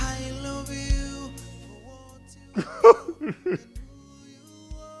I love you for what you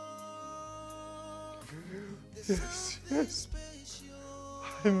Yes.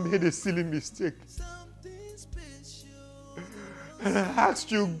 I made a silly mistake. And I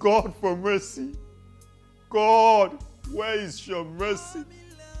asked you, God, for mercy. God, where is your mercy?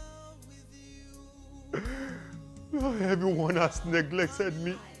 Everyone has neglected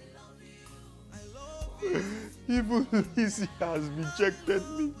me. Even Lizzie has rejected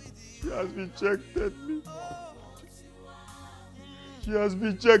me. She has rejected me. She has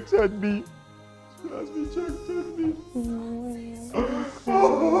rejected me. She has rejected me.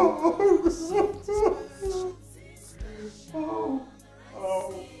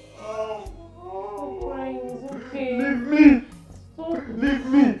 Leave me! Leave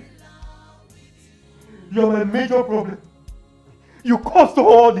me! You're my major problem. You caused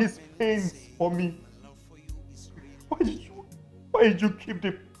all these pains for me. Why did you keep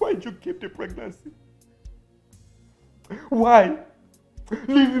the pregnancy? Why?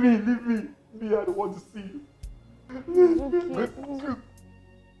 Leave me! Me, I don't want to see you.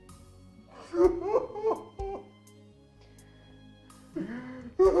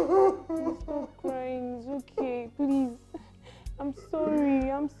 Stop crying. It's okay. Please. I'm sorry.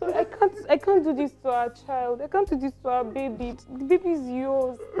 I can't do this to our child. I can't do this to our baby. The baby is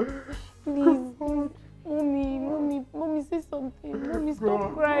yours. Please. Mommy, say something. Mommy,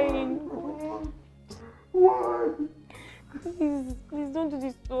 stop crying. Why? Please don't do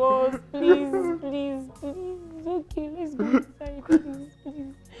this to us. Please. It's okay. Let's go inside.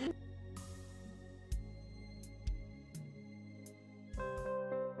 Please.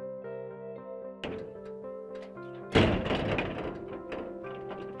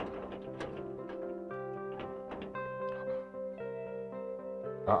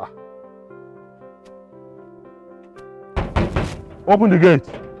 Open the gate.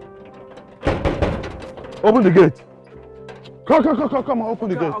 Open the gate. Come on, open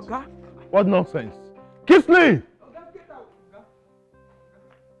the gate. Oga. What nonsense? Kingsley!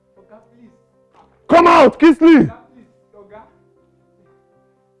 Come out, Kingsley!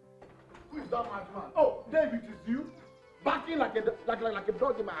 Who is that madman? Oh, David, it's you? Barking like a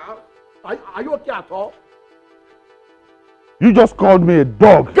dog in my house? Are you okay at all? You just called me a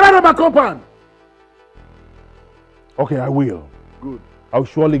dog. Get out of my compound! Okay, I will. Good. I'll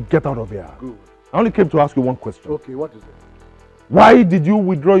surely get out of here. Good. I only came to ask you one question. Okay, what is it? Why did you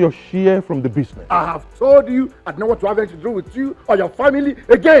withdraw your share from the business? I have told you I don't want to have anything to do with you or your family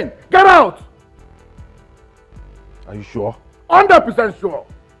again. Get out! Are you sure? 100% sure.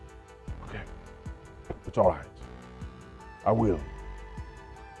 Okay. It's all right. I will.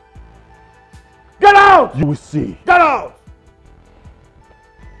 Get out! You will see. Get out!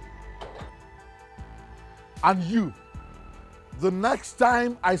 And you, the next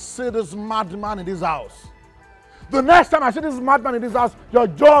time I see this madman in this house, your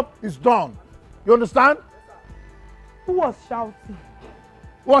job is done. You understand? Who was shouting?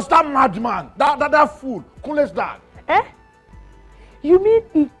 Was that madman? That fool? Kunle's dad? Eh? You mean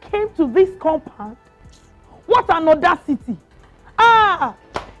he came to this compound? What an audacity! Ah!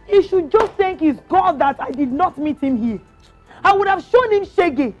 He should just thank his God that I did not meet him here. I would have shown him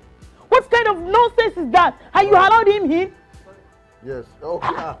shege. What kind of nonsense is that? And you allowed him in? Yes.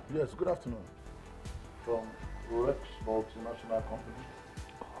 Okay. Yes. Good afternoon. From Rex Multinational Company.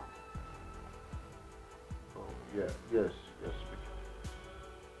 Oh, yeah. Yes. Speak.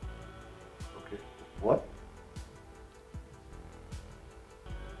 Okay. What?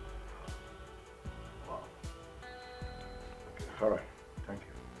 Wow. Okay. All right. Thank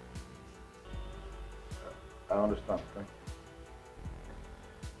you. I understand. Thank you.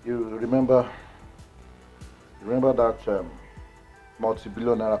 You remember that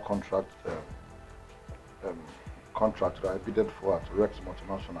multi-billion-naira contract that I bidded for at Rex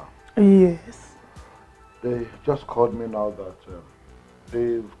Multinational? Yes. They just called me now that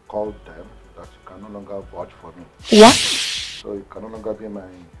they've called them that you can no longer vouch for me. What? So you can no longer be my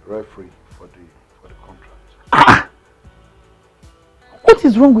referee for the contract. What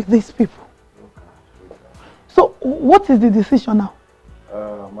is wrong with these people? So what is the decision now?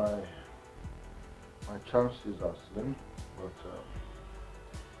 My chances are slim, but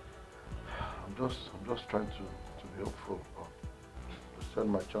I'm just trying to be hopeful. But to say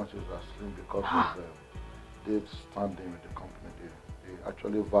my chances are slim because of Dave's standing with the company. They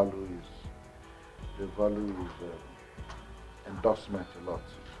actually value his endorsement a lot.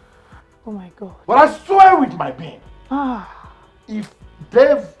 Oh my God! But I swear with my being, if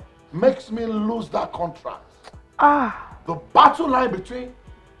Dave makes me lose that contract, the battle line between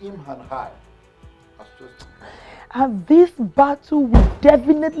him and I has just... And this battle will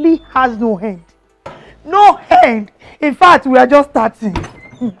definitely has no end. No end! In fact, we are just starting.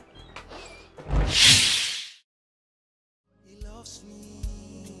 He loves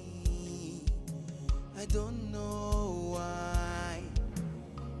me. I don't know why.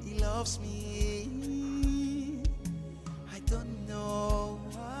 He loves me. I don't know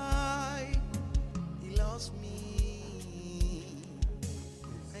why. He loves me.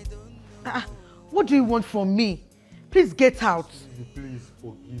 What do you want from me? Please get out. Please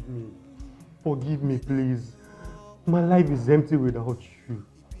forgive me. Forgive me, please. My life is empty without you.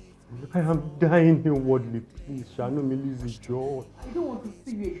 I am dying inwardly. Please, Shanu me, Lizzie, Joe. I don't want to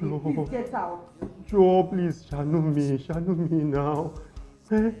see you again. Please get out. Joe, please, Shanu me now.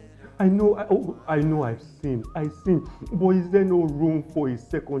 I know I've sinned. I sinned. But is there no room for a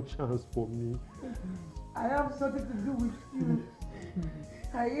second chance for me? I have something to do with you.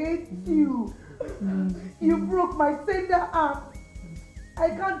 I hate you. You broke my tender heart. I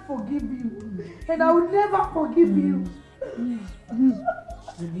can't forgive you. And I will never forgive you.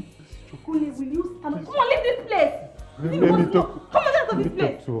 Kule, will you stand up? Come on, leave this place. Let me talk. Come on, get out of this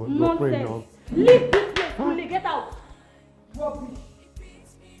place. Nonsense. Leave this place, Kule, get out. Rubbish.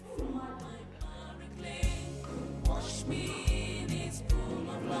 Wash me in His pool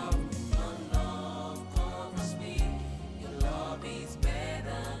of love. Your love covers me. Your love is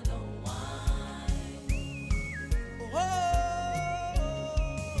better than wine.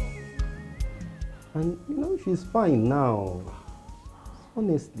 And you know, she's fine now.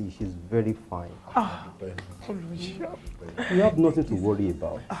 Honestly, she's very fine. You have nothing to worry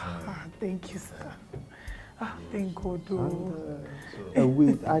about. Thank you, sir. Thank God. And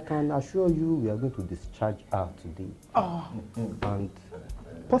wait, I can assure you we are going to discharge her today. And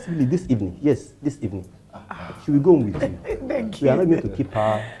possibly this evening. Yes, this evening. She will go on with you. Thank We are you. not going to keep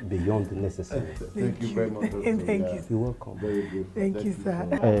her beyond the necessary. Thank you very much. Thank you. You're welcome. Very good. Thank you,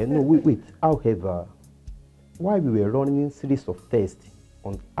 sir. No, wait. However, while we were running a series of tests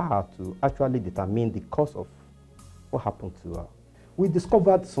on her to actually determine the cause of what happened to her, we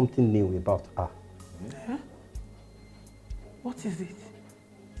discovered something new about her. Huh? What is it?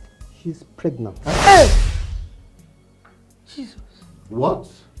 She's pregnant. Hey! Jesus. What?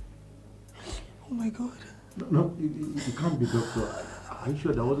 Oh my God. No, it can't be, doctor. Are you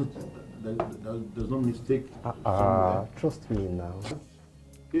sure there's no mistake? Trust me now.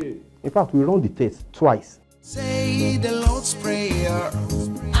 Okay. In fact, we run the test twice. Say the Lord's Prayer.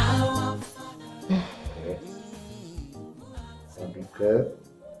 Okay.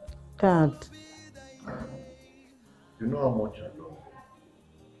 Dad. You know how much I love you.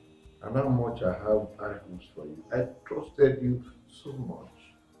 And how much I have high hopes for you. I trusted you so much.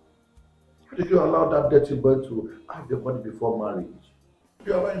 How did you allow that dirty boy to have your body before marriage?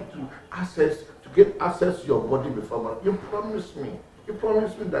 You are going to get access to your body before marriage. You promised me. You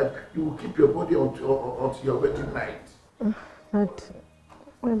promised me that you will keep your body until your wedding night. Dad,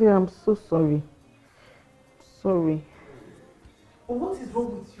 maybe I'm so sorry. Sorry. But what is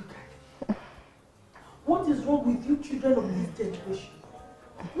wrong with you guys? What is wrong with you children of this generation?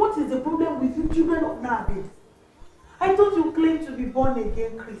 What is the problem with you children of nowadays? I thought you claimed to be born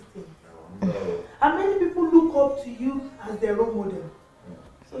again Christian. No. And many people look up to you as their role model.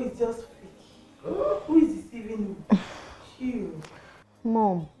 So it's just fake. Who is deceiving you? You.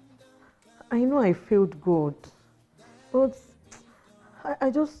 Mom, I know I failed God, but I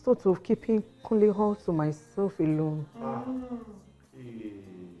just thought of keeping Kunle all to myself alone.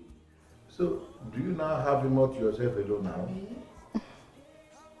 So, do you now have him all to yourself alone now?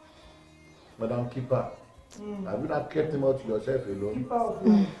 Madam Keeper, have you not kept him all to yourself alone? Keeper of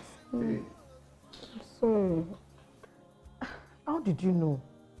life. Sorry. How did you know?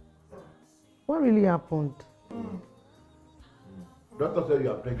 What really happened? Doctor said you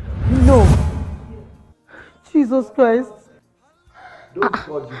are pregnant. No. Jesus Christ. Don't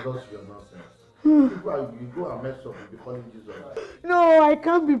call Jesus your nonsense. You go and mess up, you'll be calling Jesus. No, I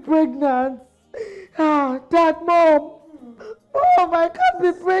can't be pregnant. Dad, Mom. Mom, I can't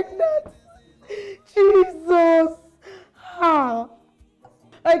be pregnant. Jesus.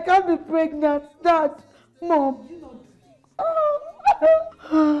 I can't be pregnant. Dad, Mom.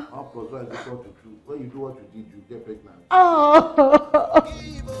 How plus 1 is equal to 2. When you do what you did, you get pregnant.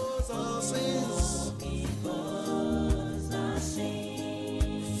 Forgive us our sins.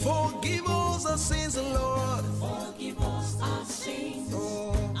 Forgive us our sins, Lord. Forgive us our sins.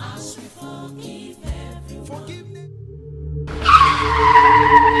 As we forgive everyone. Forgive them.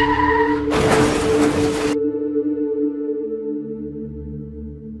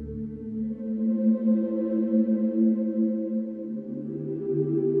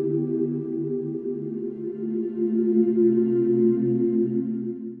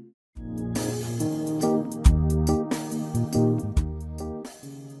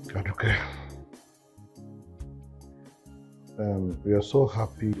 We are so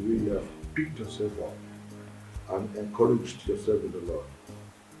happy you have picked yourself up and encouraged yourself in the Lord.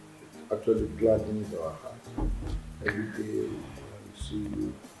 It actually gladdens our hearts. Every day we see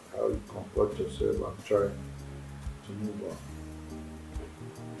you, how you comport yourself and try to move on.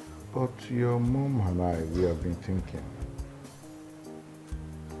 But your mom and I, we have been thinking.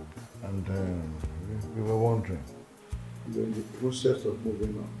 And we were wondering, you're in the process of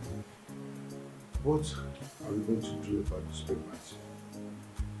moving on. What are we going to do about this pregnancy?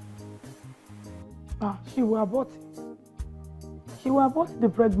 She will abort it. She will abort the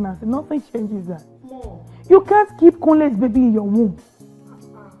pregnancy. Nothing changes that. Mom. You can't keep Kunle's baby in your womb.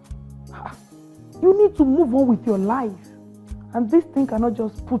 You need to move on with your life. And this thing cannot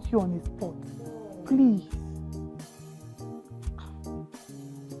just put you on a spot. Please.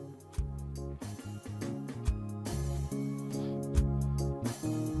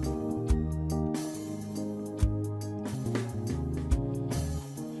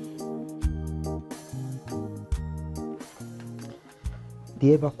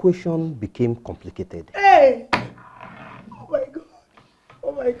 The evacuation became complicated. Hey! Oh my God!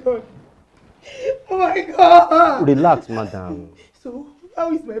 Oh my God! Oh my God! Relax, madam. So,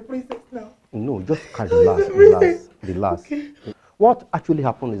 how is my princess now? No, just relax. Okay. What actually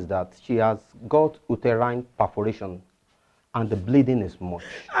happened is that she has got uterine perforation and the bleeding is much.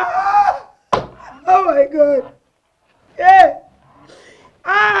 Oh my God! Yeah!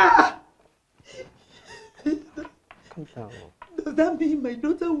 Calm down. Does that mean my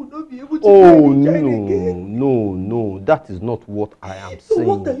daughter will not be able to carry child again? No, that is not what I am saying. So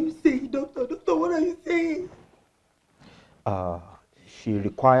what are you saying, doctor? Doctor, what are you saying? She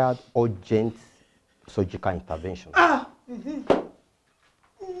required urgent surgical intervention.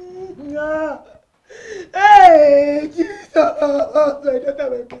 Hey, Jesus!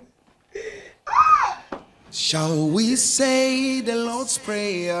 Shall we say the Lord's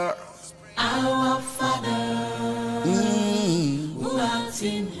Prayer? Our Father, who art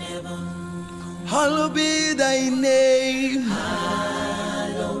in heaven, hallowed be thy name.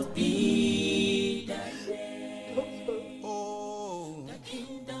 Hallowed be thy name.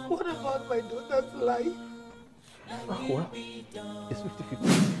 What about my daughter's life? Well, it's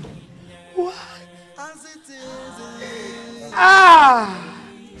 50-50. What? Ah!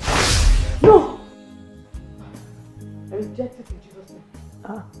 No! I reject it in Jesus' name.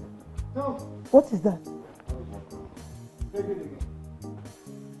 Ah. No. What is that?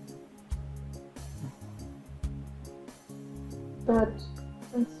 Dad,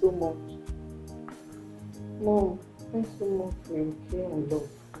 thanks so much. Mom, thanks so much for your care and love.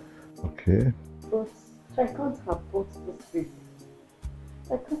 Okay. But I can't abort this baby.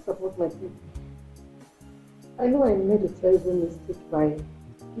 I can't abort my baby. I know I made a terrible mistake by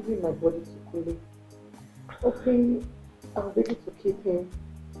giving my body to Kule. Hoping I'll be able to keep him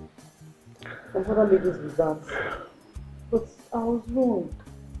from other ladies' results. But I was wrong.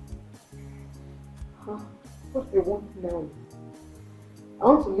 What I want now? I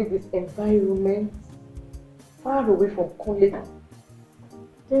want to leave this environment far away from Kule.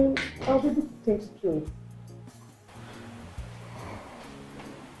 Then I'll be able to think straight.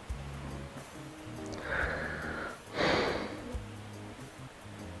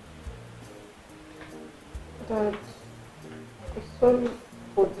 Dad, I'm sorry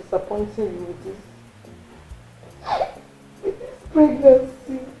for disappointing you with this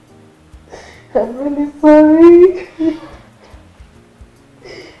pregnancy. I'm really sorry.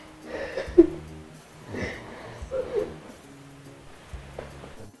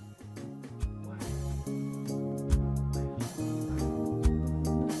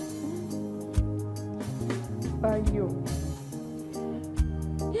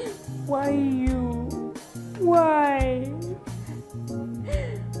 Why you? Why?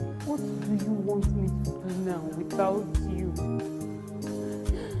 What do you want me to do now without you?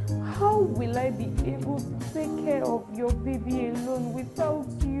 How will I be able to take care of your baby alone without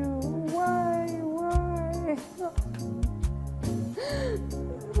you? Why? Why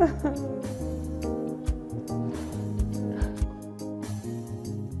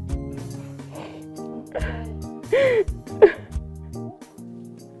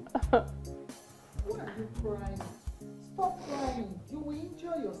are you crying? Stop crying. You will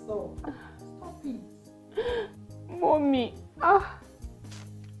injure yourself. Stop it. Mommy, I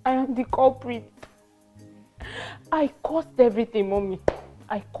am the culprit. I caused everything, Mommy.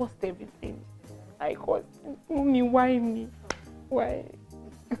 I caused everything. Mommy, why me? Why?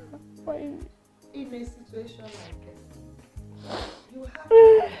 Why me? In a situation like this, you have to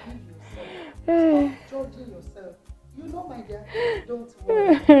forgive yourself. Stop judging yourself. You know, my dear, don't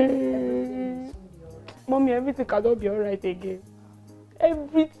worry. Everything will soon be alright. Mommy, everything cannot be alright again.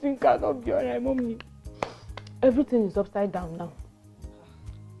 Everything cannot be alright, Mommy. Everything is upside down now.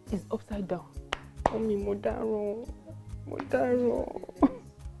 It's upside down. Mommy, Modaro.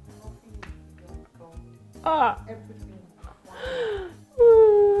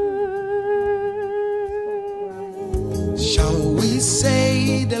 Shall we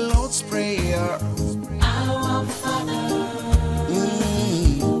say the Lord's Prayer? Our Father,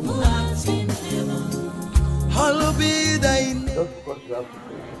 who art in heaven, Hallowed be thy name. Just because you have to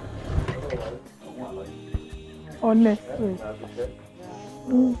say it. Honestly.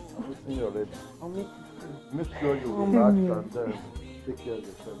 Make sure you relax and take care of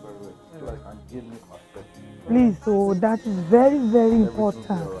yourself very well. So I can give me perspective. Please, so that is very, very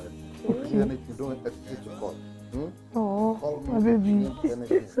important. Okay. Even if you don't hesitate to call. Oh, my baby.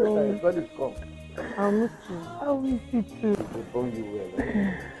 When it comes. I'll miss you. I'll miss you too. They bring you well.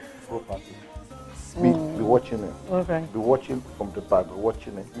 Go party. Be watching it. Okay. Be watching from the back. Be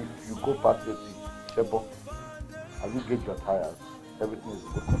watching it. If you go past the Chebo, have you get your tires? Everything is in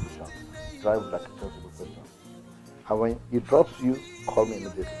good condition. Drive like a sensible person. And when he drops you, call me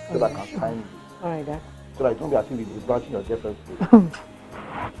immediately so that I can time you. Alright, Dad. So that you don't be asking you branching your girlfriend's place.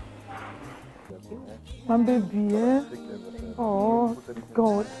 My baby, eh? Oh,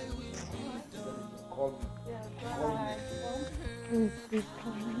 God.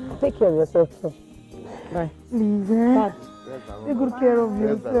 Take care of yourself, sir. Bye. Please, eh? Dad. Take good care of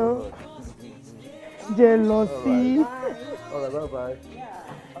yourself. Jealousy. Alright, bye-bye.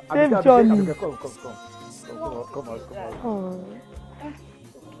 Safe journey. Come on. Oh.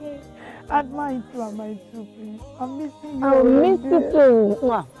 And mine too, please. I'm missing you. I'll miss you too.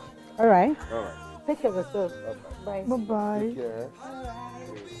 All right. Take care of yourself. Bye. Bye-bye.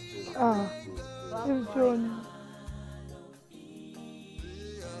 Safe journey.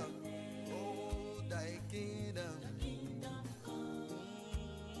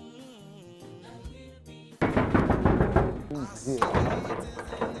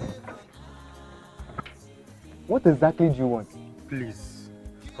 What exactly do you want? Please,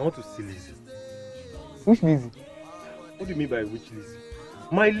 I want to see Lizzie. Which Lizzie? What do you mean by which Lizzie?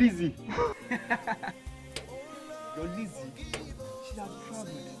 My Lizzie! Your Lizzie, she has traveled.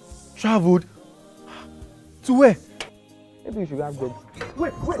 Traveled? To where? Maybe you should have bed.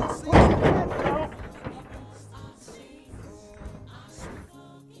 Wait.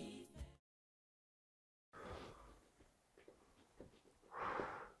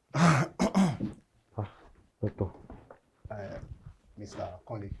 Doctor. Mr.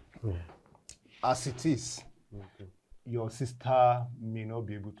 Conley, as it is, your sister may not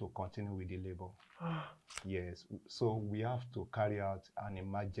be able to continue with the labor. Yes, so we have to carry out an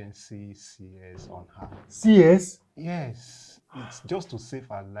emergency CS on her. CS? Yes, it's just to save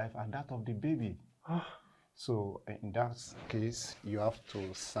her life and that of the baby. So in that case, you have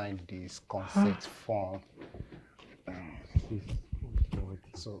to sign this consent form.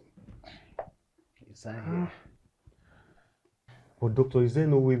 So, you sign here. But doctor, is there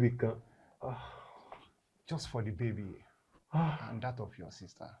no way we can... Just for the baby and that of your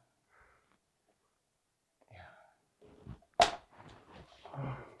sister.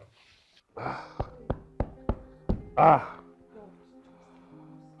 Eh?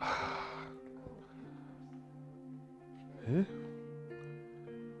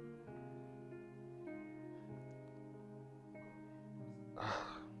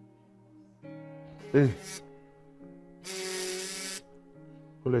 Hey.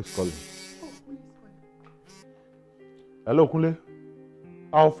 Kule is calling. Hello, Kule.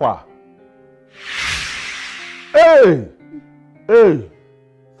 How far? Hey! Hey!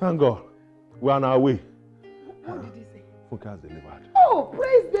 Thank God. We're on our way. What did he say? Funke has delivered. Oh,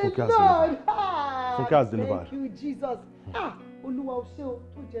 praise the Funke has Lord. delivered. Ah, Funke has delivered. thank you, Jesus. Oluwa o ṣé o,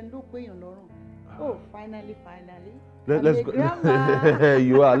 tó jẹ́ ló gbéyàn lọ́rùn. Oh, finally. Let's go.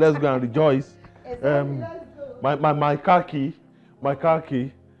 You are. Let's go and rejoice. Exactly, let's go. My car key. My car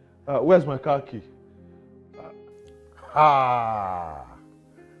key. Where's my car key?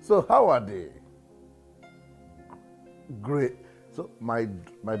 So how are they? Great. So my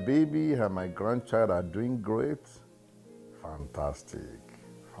baby and my grandchild are doing great. Fantastic.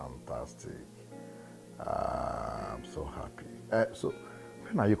 I'm so happy. So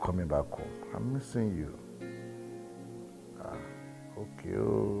when are you coming back home? I'm missing you. Okay.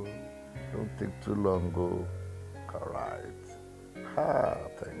 Oh, don't take too long. Go. All right.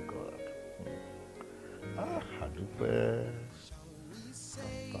 Thank God. Adupe.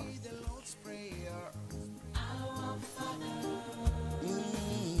 Fantastic.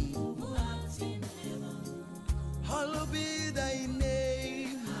 Hallowed be thy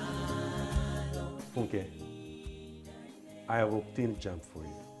name. Funke, I have obtained jam for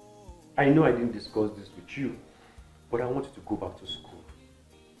you. I know I didn't discuss this with you, but I want you to go back to school.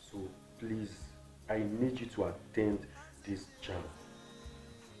 So please, I need you to attend this jam.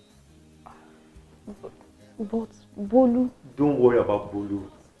 But Bolu... Don't worry about Bolu.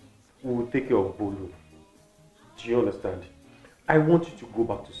 We will take care of Bolu. Do you understand? I want you to go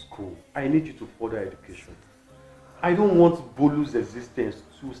back to school. I need you to further education. I don't want Bolu's existence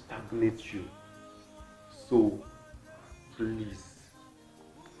to stagnate you. So, please.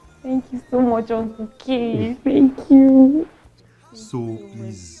 Thank you so much, Uncle K. Thank you. So,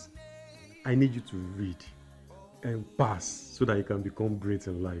 please, I need you to read and pass so that you can become great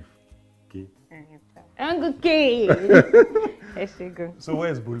in life. Okay? Uncle K. So,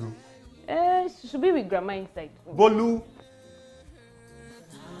 where's Bolu? She should be with Grandma inside. Bolu!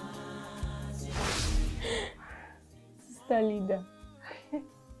 Sister Linda.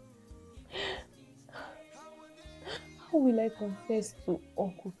 How will I confess to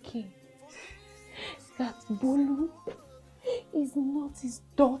Uncle K that Bolu is not his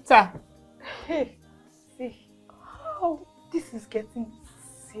daughter? Hey, see, how this is getting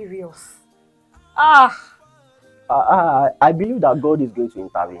serious. I believe that God is going to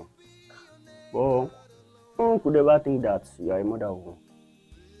intervene. But who could ever think that you are a mother of one?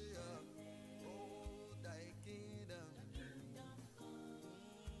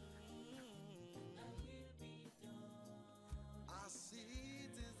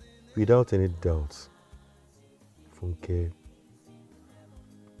 Without any doubt, Funke,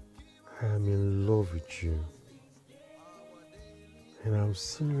 I am in love with you. And I'm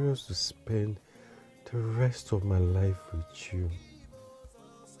serious to spend the rest of my life with you.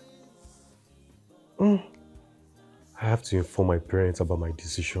 I have to inform my parents about my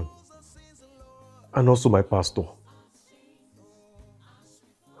decision. And also my pastor.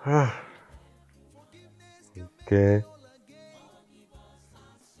 Okay.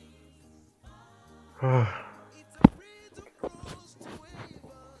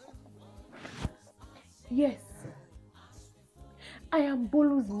 Yes, I am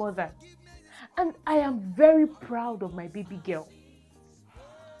Bolu's mother, and I am very proud of my baby girl.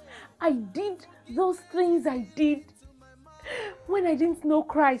 I did those things I did when I didn't know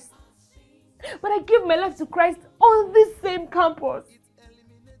Christ. But I gave my life to Christ on this same campus.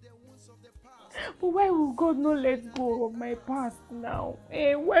 But why will God not let go of my past now?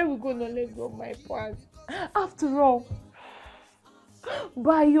 Why will God not let go of my past? After all,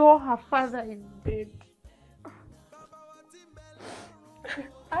 Bayo, her father, is dead.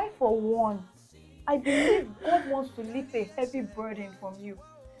 I, for one, I believe God wants to lift a heavy burden from you.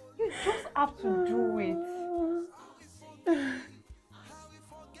 You just have to do it.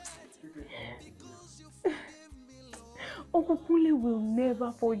 Uncle Kule will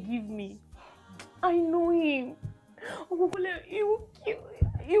never forgive me. I know him. Uncle Kule, he will kill me.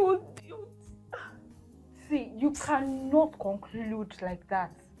 He will. See, you cannot conclude like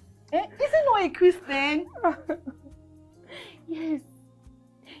that. Is he not a Christian? Yes,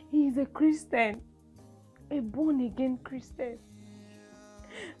 he is a Christian. A born-again Christian.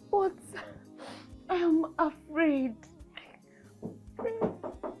 But I am afraid.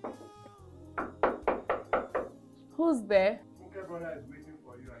 Who's there? Okay, brother is waiting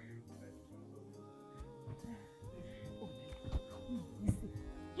for you at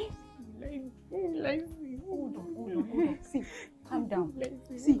Hold on. See, calm down.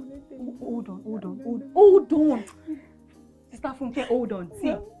 See, hold on. Sister Funke, hold on.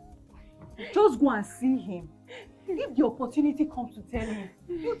 See, just go and see him. If the opportunity comes to tell him,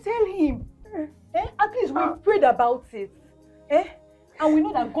 you tell him. At least we prayed about it. And we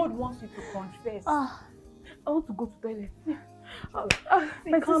know that God wants you to confess. I want to go to toilet.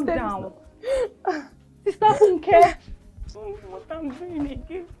 Calm down. Sister Funke. What I'm doing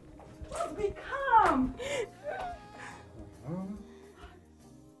again? Be calm.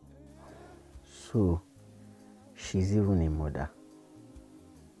 So, she's even a mother.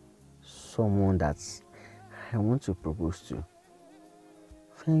 Someone that I want to propose to.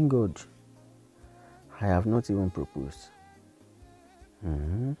 Thank God, I have not even proposed.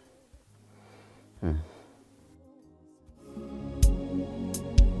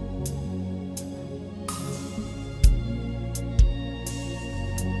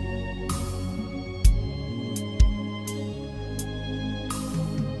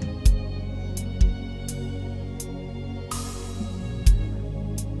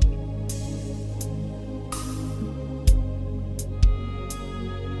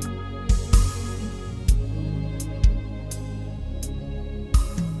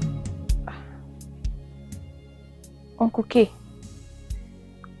 Uncle K,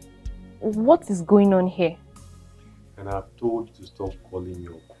 what is going on here? And I've told you to stop calling me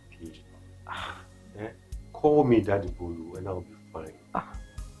Uncle K. Call me Daddy Bolu and I'll be fine.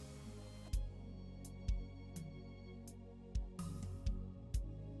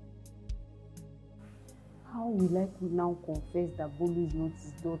 How will I now confess that Bolu is not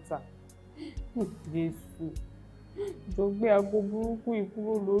his daughter? Jesus. Jogbe ago buruku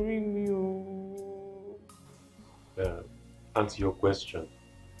ikuro lórí mi o. Answer your question.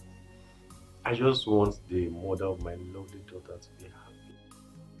 I just want the mother of my lovely daughter to be happy.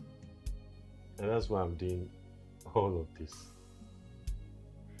 And that's why I'm doing all of this.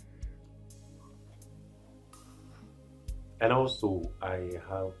 And also, I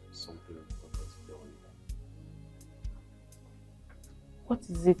have something important to tell you. What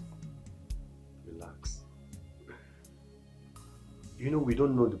is it? Relax. You know, we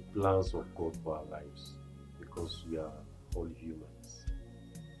don't know the plans of God for our lives because we are all humans.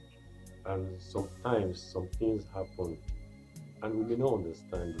 And sometimes some things happen and we may not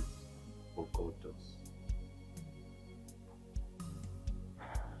understand it, but God does.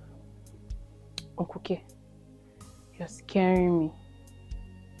 Uncle K, you're scaring me.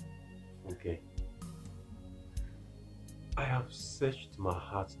 Okay. I have searched my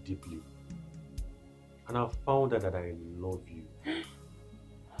heart deeply and I've found out that I love you.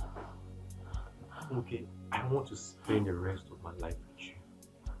 Okay, I want to spend the rest of my life with you.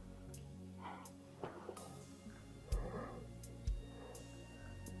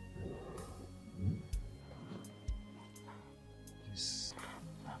 Please.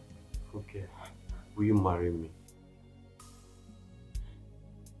 Okay, will you marry me?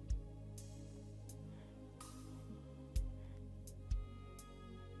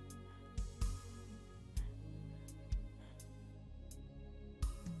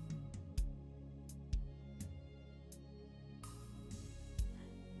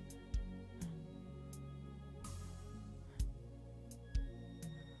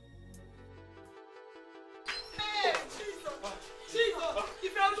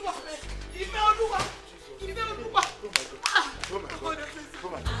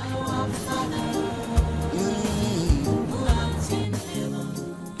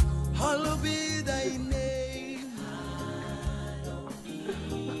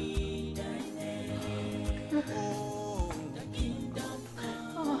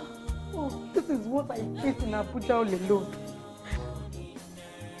 what I faced in Abuja all alone.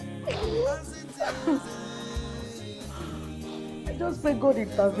 I just pray God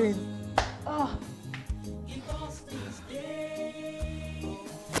intervene. Ah.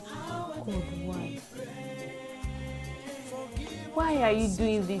 God, why? Why are you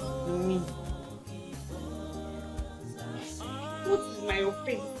doing this to me? What is my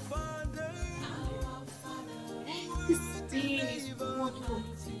offense? This thing is too much for me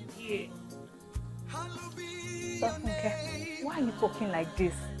to hear. Okay. Why are you talking like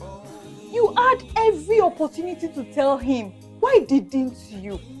this? You had every opportunity to tell him. Why didn't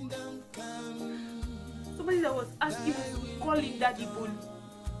you? Somebody that was asking me to call him Daddy Bolu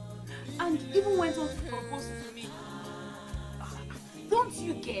and even went on to propose to me. Don't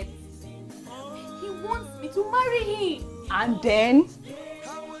you get? He wants me to marry him. And then?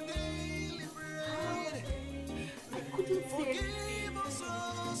 I couldn't say anything.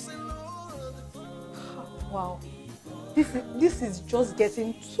 Wow. This is just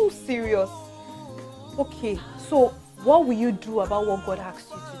getting too serious. Okay, so what will you do about what God asked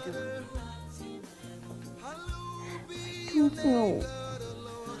you to do? I don't know.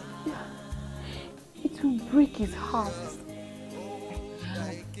 It will break his heart.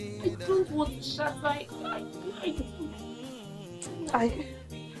 I don't want to shatter. I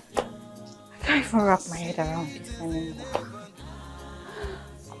can't even wrap my head around this anymore.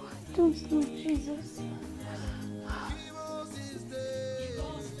 I don't know, Jesus.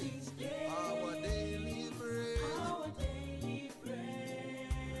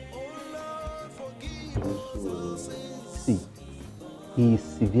 See, he is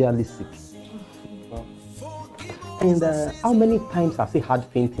severely sick. And how many times has he had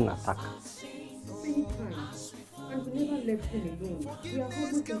fainting attack? Many times. And we never left him alone. We are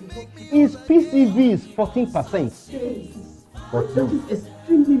always in the hospital. His PCV is 14%. But that is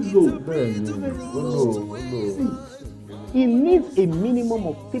extremely low. He needs a minimum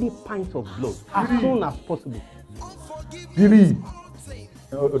of 3 pints of blood as soon as possible. 3.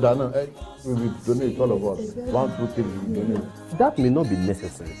 Dana, we will donate all of us. 1, 2, 3, we donate. That may not be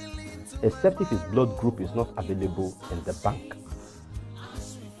necessary, except if his blood group is not available in the bank.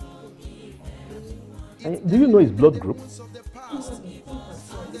 Do you know his blood group?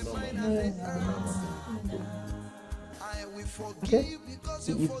 Okay,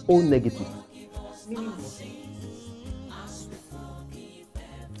 he is O negative.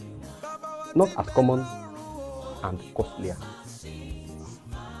 Not as common and costlier.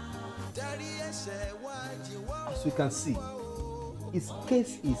 As you can see, his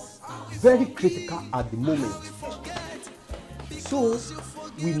case is very critical at the moment. So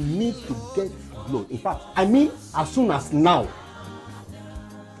we need to get blood. In fact, I mean as soon as now.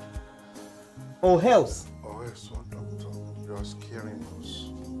 Or else. Oh, yes, doctor. You are scaring us.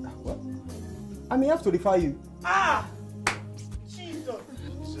 What? I may have to refer you. Ah! Jesus!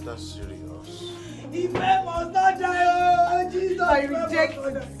 Is it that serious? The man must not die! Oh, Jesus! I reject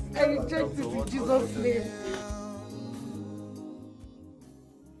it in Jesus' name.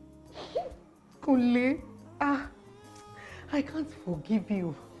 Kunle, I can't forgive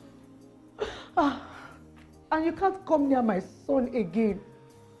you. And you can't come near my son again.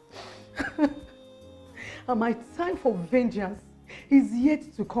 And my time for vengeance is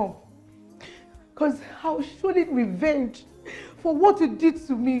yet to come. Because I'll surely revenge for what you did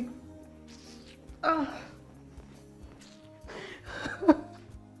to me.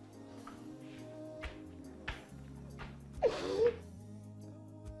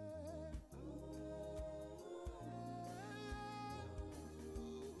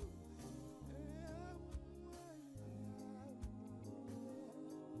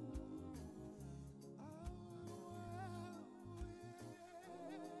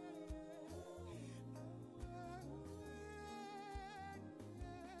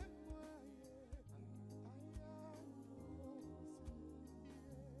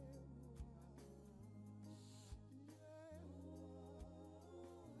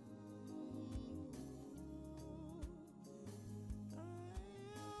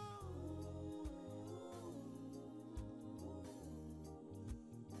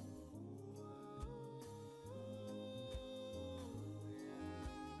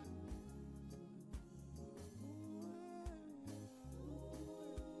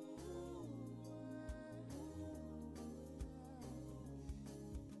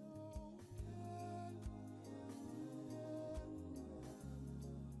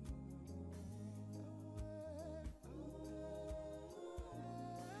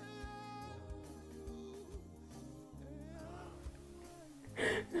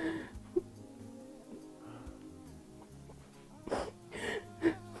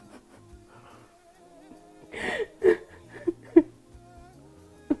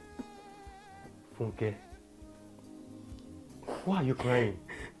 you crying?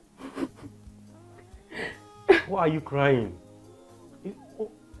 Why are you crying?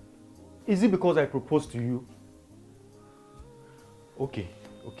 Is it because I proposed to you? Okay,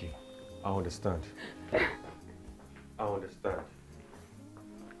 I understand. I understand.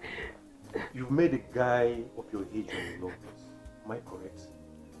 You've made a guy of your age in love. Am I correct?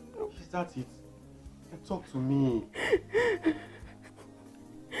 Is that it? Then talk to me.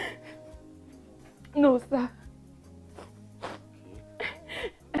 No, sir.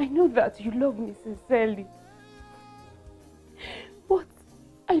 I know that you love me sincerely. But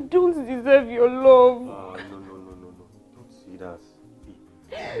I don't deserve your love. No. Don't say that.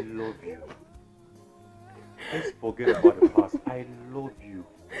 I love you. Let's forget about the past. I love you.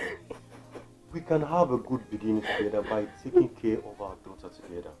 We can have a good beginning together by taking care of our daughter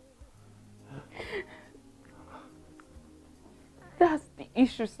together. That's the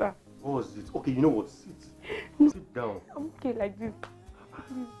issue, sir. What was it? Okay, you know what? Sit. No. Sit down. I'm okay like this.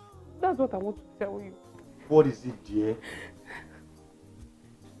 Please. That's what I want to tell you. What is it, dear?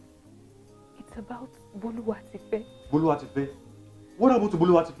 It's about Oluwatife. Oluwatife? What happened to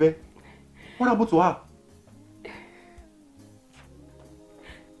Oluwatife? What happened to her?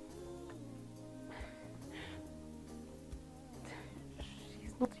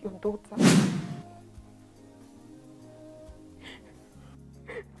 She's not your daughter.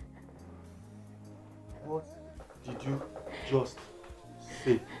 What did you just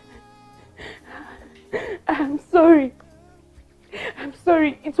say? I'm sorry. I'm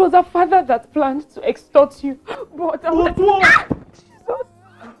sorry. It was her father that planned to extort you. But I was... Jesus.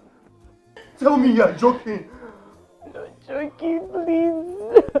 Tell me you're joking. No joking, please.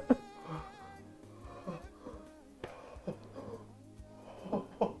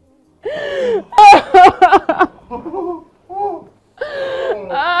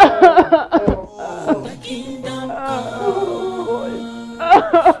 The kingdom come,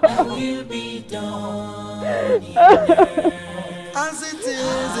 thy will be done in earth as it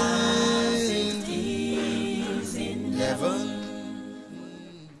is in heaven.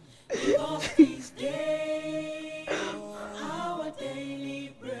 Give us this day our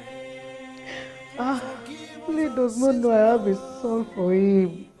daily bread. Lee does not know I have a son for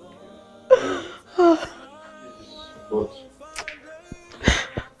him. But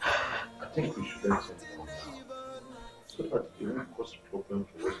I think we should let him know now, so that it won't cause problem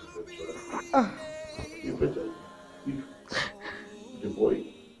for us eventually. You better leave the boy.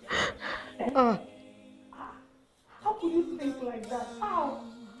 How could you think like that? How?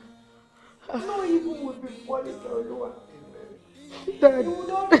 No evil would be falling to Oluwa. Dad. You will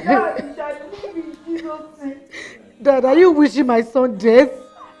not die, Dad. Leave in Jesus' name. Dad, are you wishing my son death?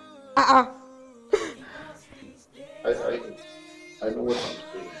 I know what I'm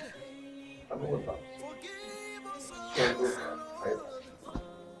saying. I know what I'm saying.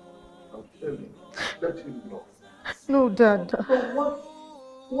 I'm telling you, let him know. No, Dad. So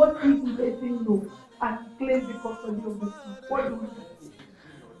what if we let him know and claim the custody of the son? What do we do?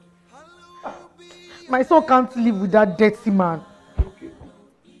 My son can't live with that dirty man.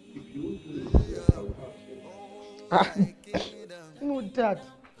 No, Dad.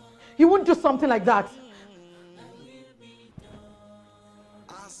 He won't do something like that.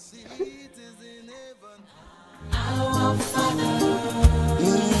 Our Father,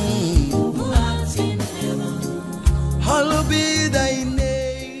 who art in heaven, Hallowed be thy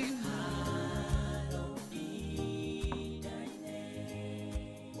name.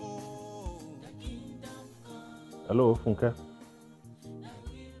 Hello, Funke.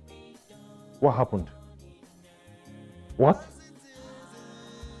 What happened? What?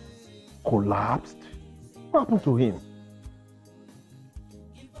 Collapsed? What happened to him?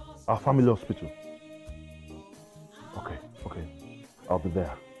 Our family hospital. Okay. I'll be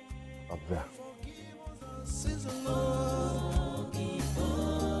there.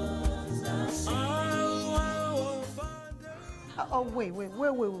 Oh,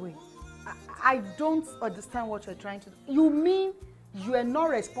 wait. I don't understand what you're trying to do. You mean you are not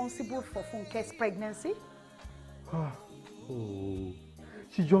responsible for Funke's pregnancy? Oh,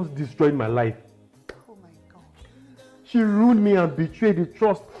 she just destroyed my life. Oh my God. She ruined me and betrayed the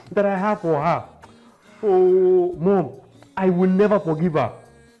trust that I have for her. Oh, Mom, I will never forgive her.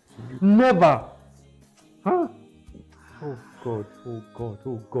 Never. Huh? Oh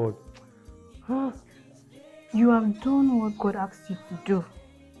God. Huh? You have done what God asked you to do.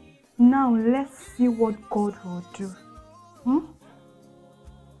 Now let's see what God will do.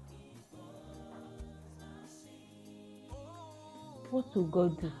 What will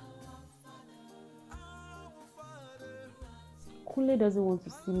God do? Kunle doesn't want to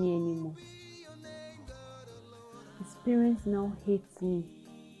see me anymore. His parents now hate me.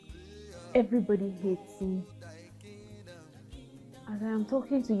 Everybody hates me. As I am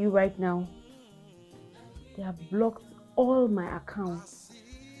talking to you right now, they have blocked all my accounts.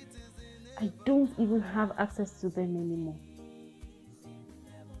 I don't even have access to them anymore.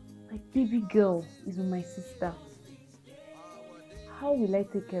 My baby girl is with my sister. How will I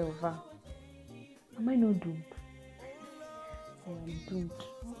take care of her? Am I not doomed? I am doomed.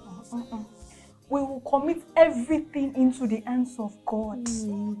 We will commit everything into the hands of God.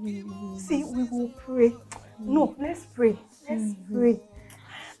 See, we will pray. No, let's pray. Let's pray.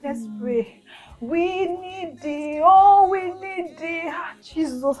 Let's pray. We need thee. Oh, we need thee. Ah,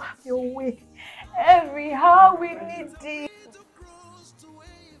 Jesus, have your way. Everyhow we need thee.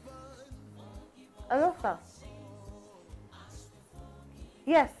 Hello, sir.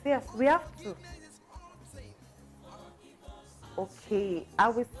 Yes, we have to. Okay, I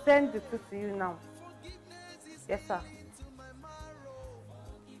will send the two to you now. Yes, sir.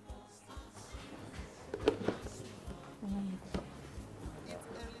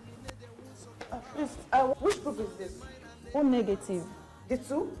 Please, which group is this? O negative. The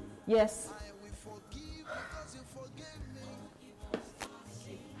two? Yes.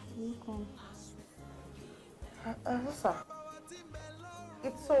 Sir.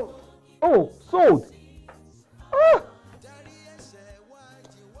 It's sold. Oh, sold. Ah.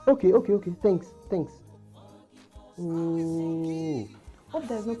 Okay. Thanks. Hope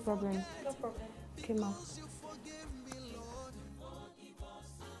there's no problem. No problem. Okay, ma'am.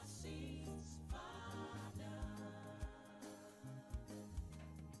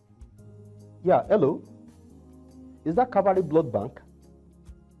 Yeah, hello. Is that Cavalry Blood Bank?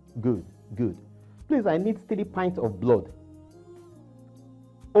 Good. Please, I need 3 pints of blood.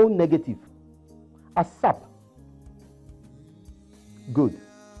 O negative. ASAP. Good.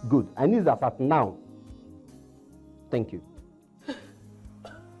 I need that ASAP now. Thank you.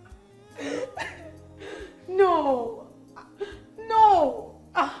 No.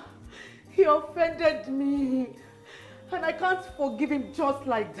 He offended me. And I can't forgive him just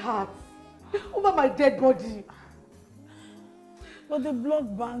like that. Over my dead body. But the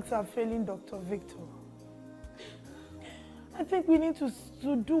blood banks are failing, Dr. Victor. I think we need to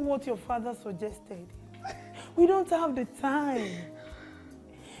do what your father suggested. We don't have the time.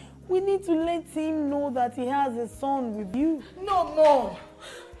 We need to let him know that he has a son with you. No more.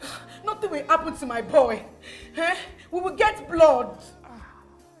 Nothing will happen to my boy. We will get blood.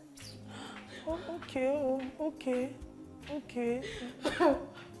 Okay.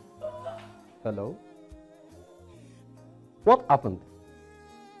 Hello? What happened?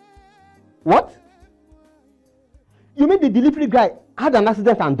 What? You mean the delivery guy had an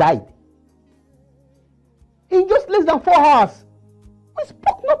accident and died? In just less than 4 hours. We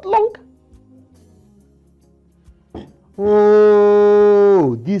spoke not long.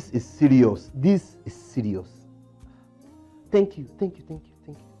 Oh, this is serious. Thank you.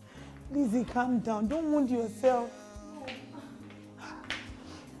 Lizzie, calm down. Don't wound yourself.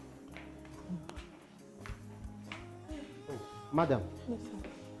 Madam. Yes,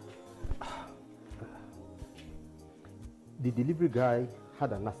 The delivery guy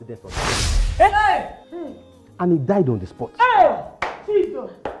had an accident on Hey! and he died on the spot. Hey!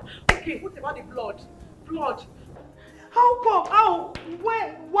 Jesus! Okay, what about the blood? Blood. How come? How?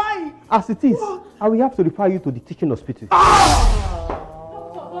 When? Why? As it is, I will have to refer you to the teaching hospital. Doctor.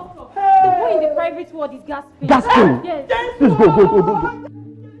 The boy in the private ward is gasping. Gasping? Yes. Please go.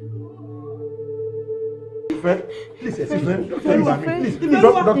 Please, Ife.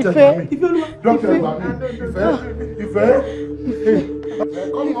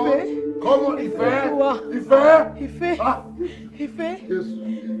 Come on, Ife.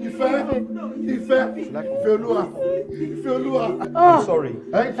 I'm sorry.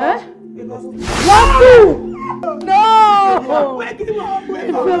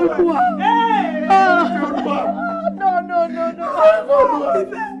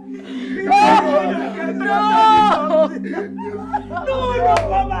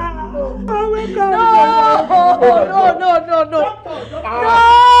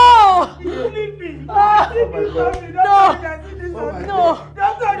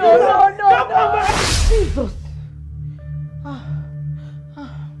 Jesus.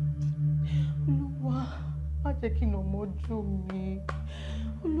 Olúwa, má jẹ́ kí n ọmọ ojú mi.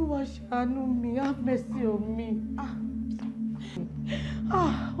 Olúwa ṣàánú mi, have mercy on me.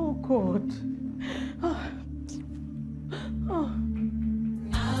 Oh God.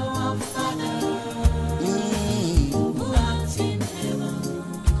 Our Father, who art in heaven,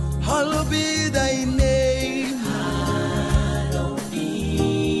 hallowed be thy name. Hallowed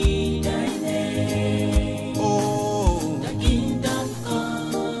be thy name. Oh,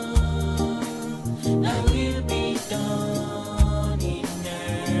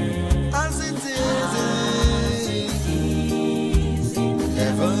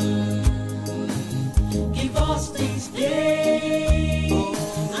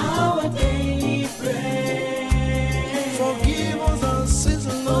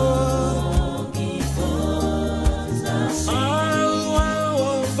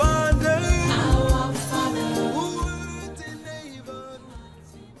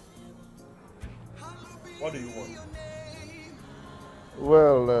 What do you want?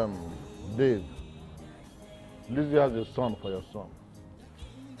 Well, Dave, Lizzie has a son for your son.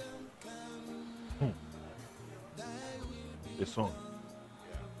 A son?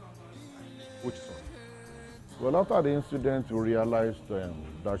 Which son? Well, after the incident, we realized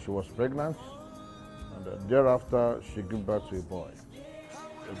that she was pregnant, and thereafter she gave birth to a boy.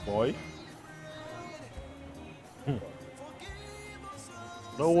 A boy?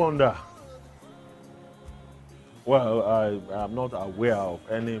 No wonder. Well, I am not aware of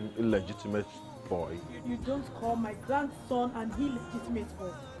any illegitimate boy. You don't call my grandson an illegitimate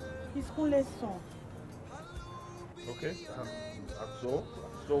boy. His only son. Okay, so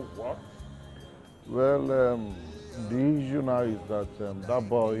what? Well, the issue now is that that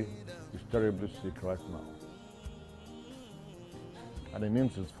boy is terribly sick right now. And he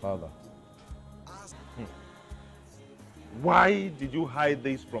needs his father. Why did you hide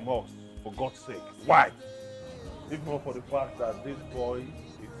this from us, for God's sake? Why? If not for the fact that this boy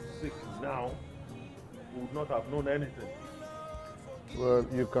is sick now, we would not have known anything. Well,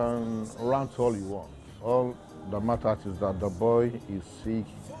 you can rant all you want. All that matters is that the boy is sick,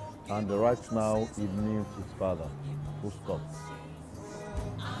 and right now he needs his father. Full stop.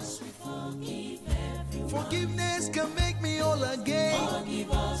 Forgiveness can make me whole again.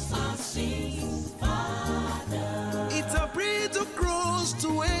 Forgive us our sins, Father. It's a bridge to cross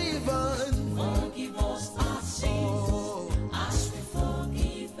to heaven. Forgive us our sins, as we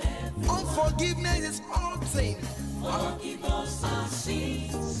forgive everyone. Unforgiveness is haunting. Forgive us our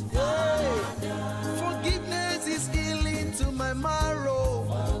sins, Father. Forgiveness is healing to my marrow.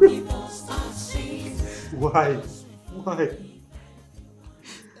 Forgive us our sins. Why?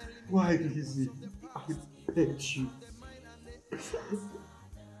 Why, Lizzie? I begged you.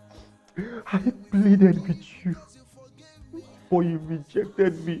 I pleaded with you, but you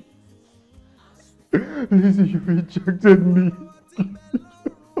rejected me. Lizzie, you rejected me.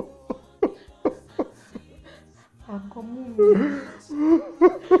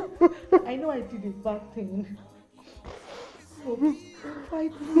 I know I did a bad thing. So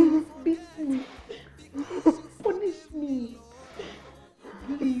fight me, beat me, punish me.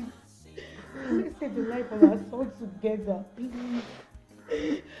 Please. Let's save the life of our son together.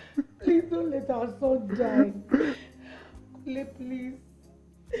 Please. Please don't let our son die. Please.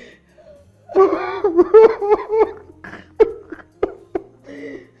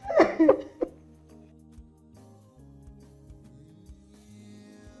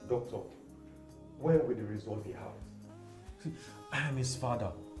 Doctor, when will the result be out? See, I am his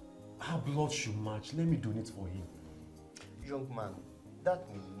father. Our blood should match. Let me donate for him. Young man, that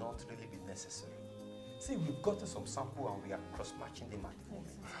may not really be necessary. See, we've gotten some sample and we are cross-matching them at the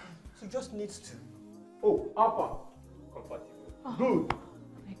moment. So just needs to... Oh, Alpha! Compatible. Good.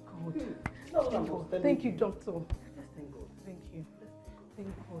 Thank God. Thank you, doctor. Thank God. Thank you. Thank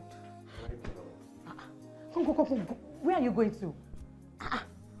God. Come. Where are you going to?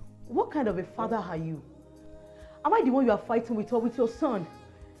 What kind of a father are you? Am I the one you are fighting with or with your son?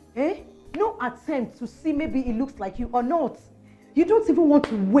 Eh? No attempt to see maybe he looks like you or not. You don't even want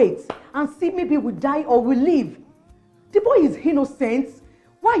to wait and see maybe we die or we live. The boy is innocent.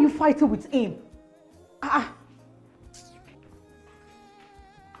 Why are you fighting with him?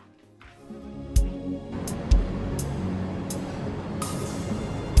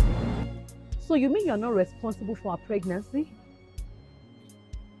 So you mean you're not responsible for our pregnancy?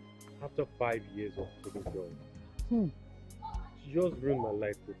 After 5 years of taking joy, she just ruined my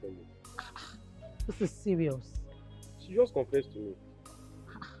life totally. This is serious. She just confessed to me.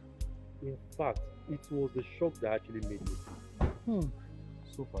 In fact, it was the shock that actually made me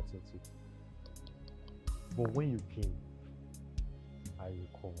so pathetic. But when you came, I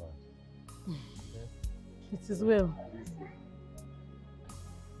recovered. It is well.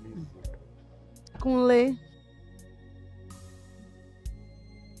 Listen. Kunle.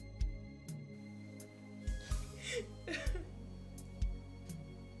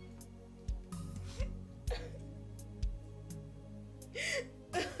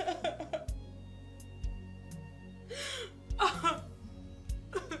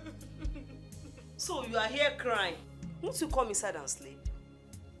 So you are here crying. Won't you come inside and sleep?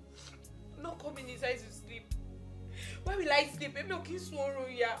 Not coming inside to sleep. Why will I sleep?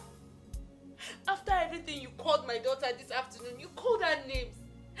 Yeah. After everything you called my daughter this afternoon, you called her names.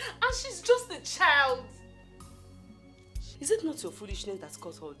 And she's just a child. Is it not your foolishness that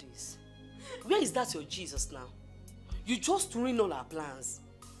caused all this? Where is that your Jesus now? You just ruined all our plans.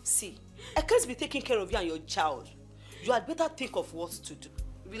 See, I can't be taking care of you and your child. You had better think of what to do.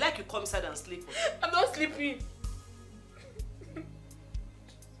 We like you come inside and sleep. I'm not sleeping.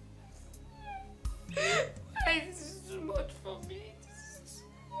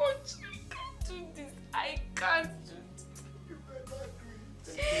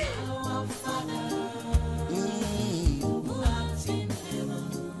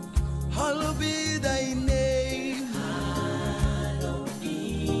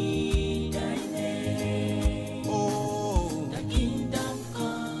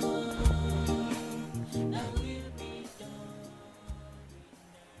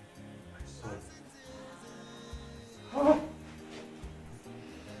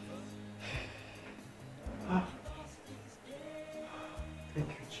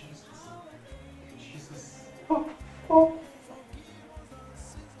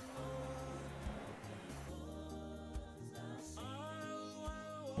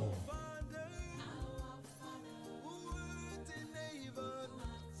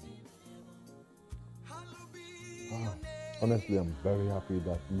 Honestly, I'm very happy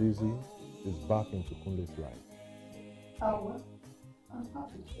that Lizzie is back into Kunle's life. Oh, well, I'm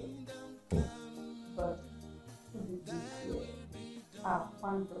happy too. But to be sincere, I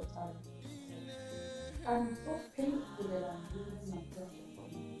found your time. I'm so painful that I'm losing myself for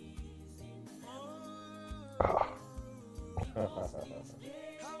you.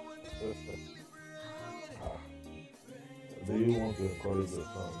 Do you want to encourage your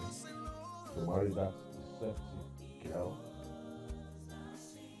son to marry that deceptive girl?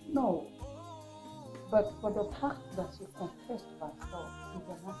 No. But for the fact that you confessed to herself is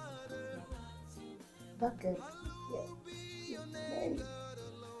an act of love. That girl is here. She's married.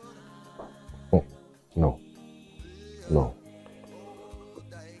 Oh, no. No.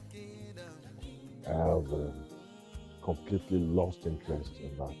 I have completely lost interest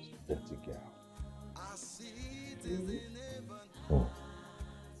in that dirty girl. Really?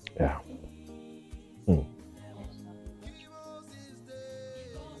 Yeah.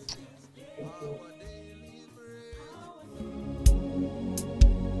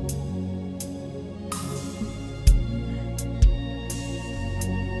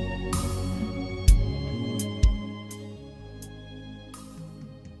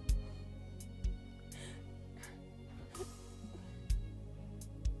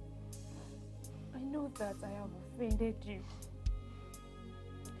 I know that I have offended you.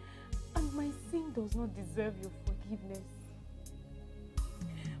 And my sin does not deserve your forgiveness.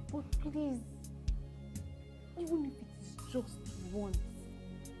 But please, even if it is just once,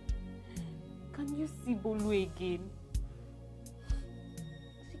 can you see Bolu again?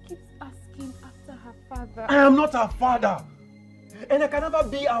 She keeps asking after her father. I am not her father. And I can never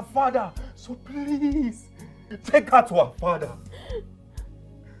be her father. So please, take her to her father.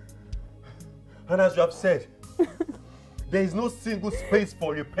 And as you have said, there is no single space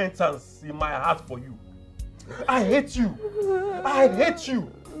for repentance in my heart for you. I hate you. I hate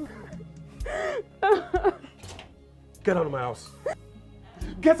you. Get out of my house.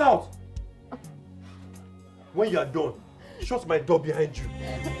 Get out. When you are done, shut my door behind you.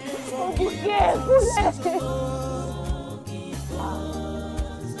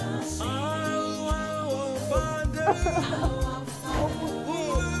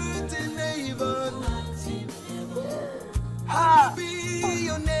 I'll be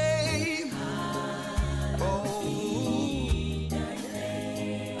your name. Oh,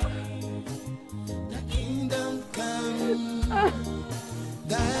 the kingdom come,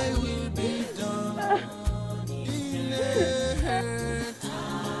 thy will be done in earth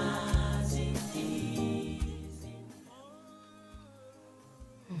as it is.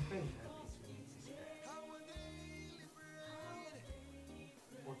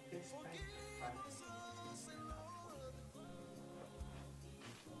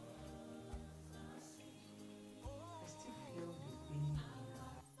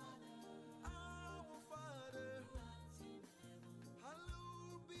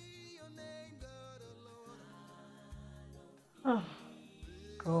 Oh,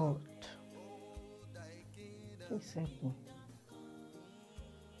 God. Please help me.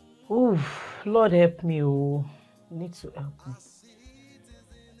 Oh, Lord help me. Oh, you need to help me.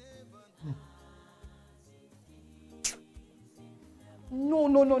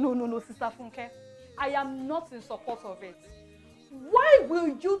 No, Sister Funke. I am not in support of it. Why will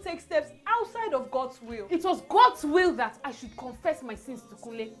you take steps outside of God's will? It was God's will that I should confess my sins to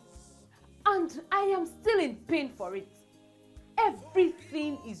Kunle. And I am still in pain for it.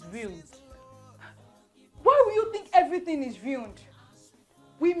 Everything is ruined. Why will you think everything is ruined?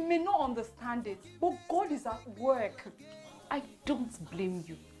 We may not understand it, but God is at work. I don't blame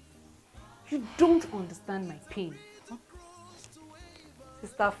you. You don't understand my pain.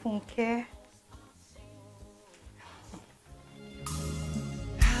 Sister Funke.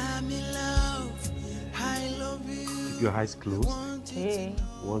 I'm in love, I love you. Keep your eyes closed. Hey.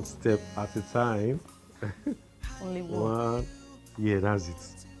 One step at a time. Only one. One. Yeah, that's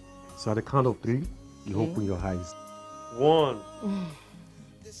it. So at the count of 3, you open your eyes. 1,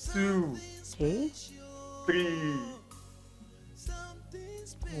 2, 3.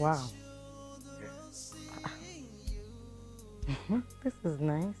 Wow. This is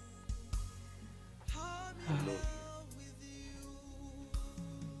nice.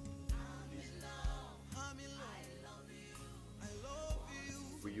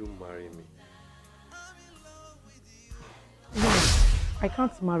 Will you marry me? No, I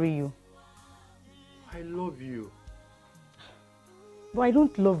can't marry you. I love you. But I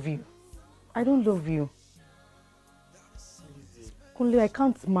don't love you. I don't love you. Kunle, I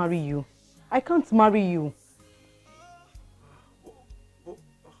can't marry you. I can't marry you.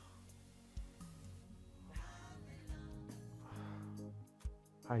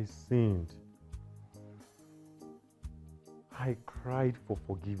 I sinned. I cried for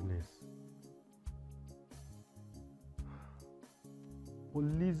forgiveness. But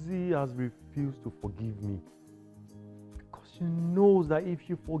Lizzie has refused to forgive me. Because she knows that if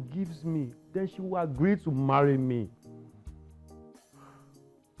she forgives me, then she will agree to marry me.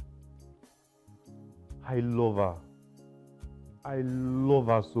 I love her. I love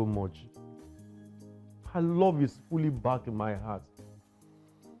her so much. Her love is fully back in my heart.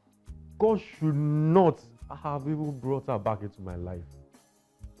 God should not have even brought her back into my life.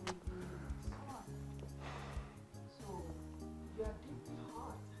 So, you are deeply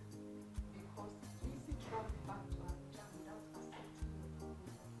hurt because Lizzie traveled back to Abuja without accepting your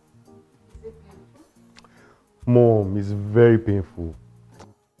proposal. Is it painful? Mom, it's very painful.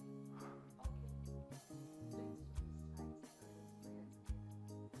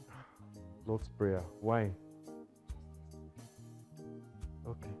 Lord's Prayer. Why?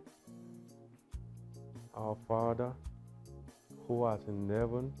 Okay. Our Father, who art in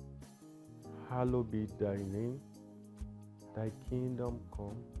heaven, hallowed be thy name. Thy kingdom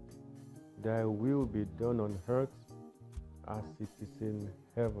come. Thy will be done on earth as it is in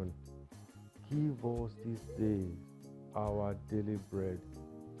heaven. Give us this day our daily bread,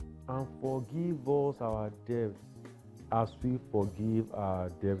 and forgive us our debts as we forgive our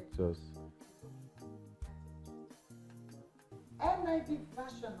debtors. NIV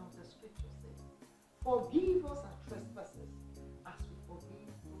version of the scripture says, forgive us our trespasses as we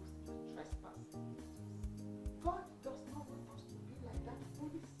forgive those that trespass against us. God does not want us to be like that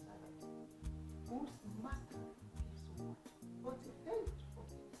foolish servant whose master gives so much, but he failed to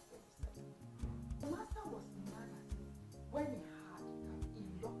forgive his servant. The master was mad at him when he heard that he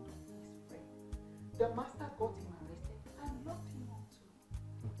locked up his friend. The master got him arrested and locked him up too.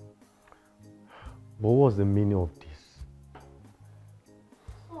 What was the meaning of this?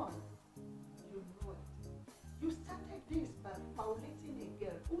 Son, you know it. You started this by violating a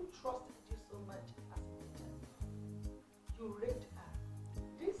girl who trusted you so much as a child. You raped her.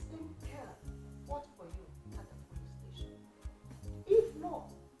 This same girl fought for you at the police station. If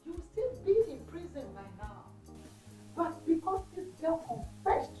not, you would still be in prison by now. But because this girl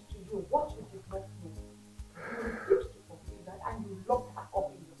confessed to you what you did not know, you refused to forgive her and you locked her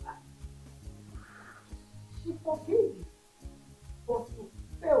up in your heart. She forgave you, but you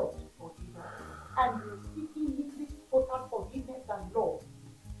failed to forgive her, and you're seeking Lizzie's total forgiveness and love.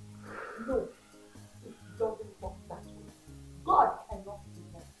 No, it doesn't work that way. God cannot be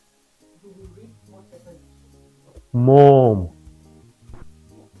that. You will reap whatever you sow. Mom.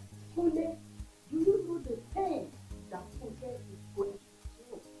 Funke, do you know the pain that Funke is going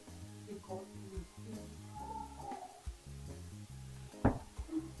through because he refused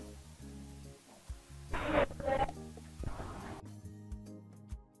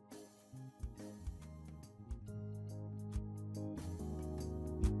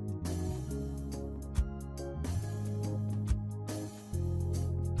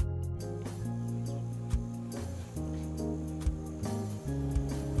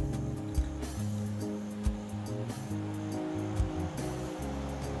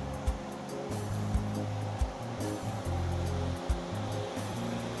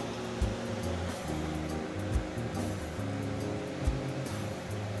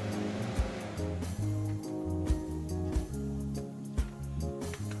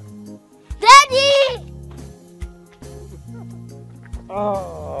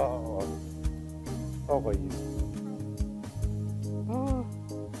Oh, how are you? Oh,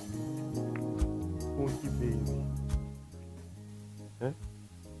 Funky baby. Eh?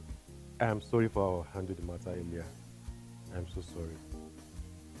 I'm sorry for how I handled the matter earlier. I'm so sorry.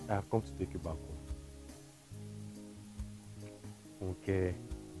 I have come to take you back home. Okay.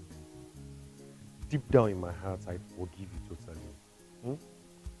 Deep down in my heart, I forgive you totally. Hmm?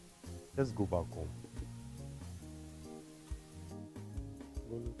 Let's go back home.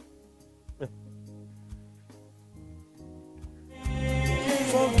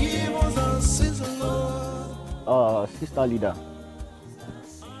 Forgive us our sins, Lord. Sister leader,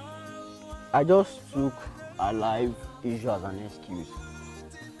 I just took a life issue as an excuse.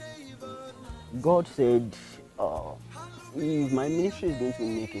 God said, if my ministry is going to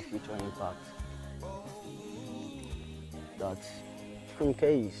make a future impact, that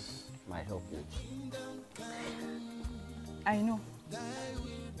Funke is my helpmate. I know.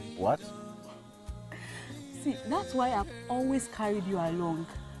 What? See, that's why I've always carried you along.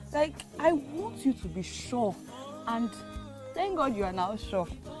 Like, I want you to be sure. And thank God you are now sure.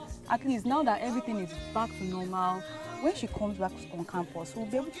 At least now that everything is back to normal, when she comes back on campus, we'll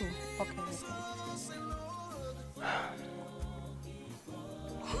be able to talk everything.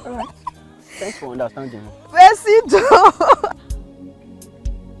 All right. Thanks for understanding. Besito.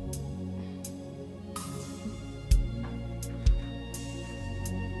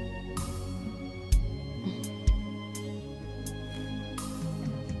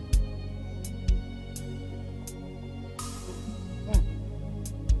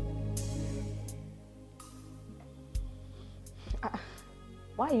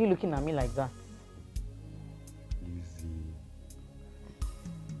 Why are you looking at me like that? Lizzie,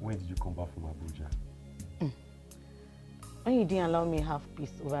 when did you come back from Abuja? When you didn't allow me to have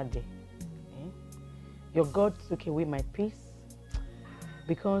peace over there, your God took away my peace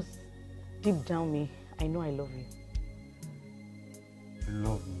because deep down me, I know I love you. You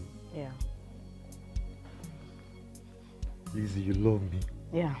love me? Yeah. Lizzie, you love me?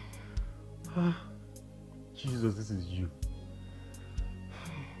 Yeah. Jesus, this is you.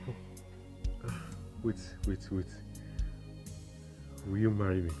 Wait. Will you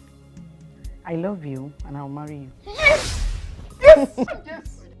marry me? I love you and I'll marry you. Yes! Yes!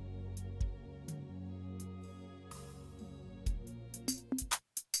 Yes!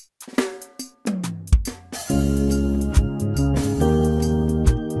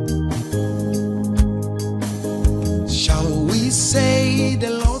 Shall we say the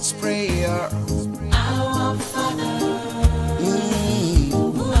Lord's Prayer? Our Father,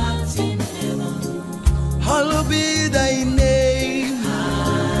 who art in heaven, Hallowed be thy name.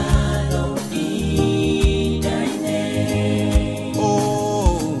 hallowed be thy name.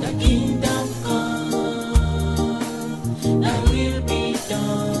 Oh, Thy kingdom come, thy will be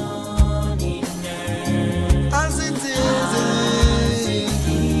done in earth as it is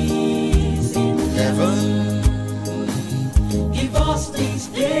in heaven. Give us this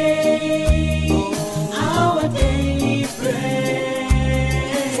day our daily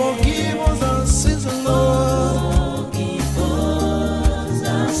bread. Forgive us our sins, Lord. Forgive us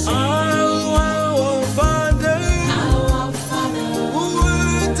our sins. Our Father, who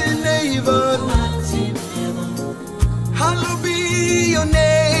art in heaven, hallowed be your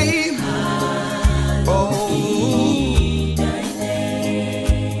name. Oh, Thy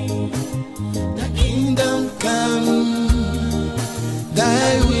name. the kingdom come,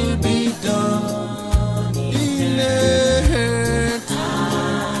 thy will be done in earth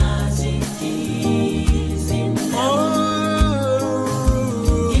As it is in heaven. Oh,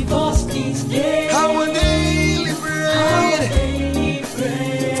 Give us this day our daily bread.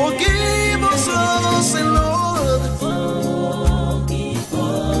 Forgive us our sin, Lord. Forgive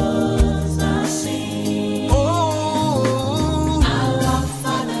us our sins. Oh, Our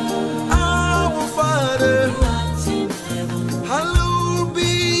Father, our Father, who art in heaven, hallowed be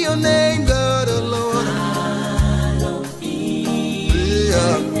your name, God, oh Lord. hallowed be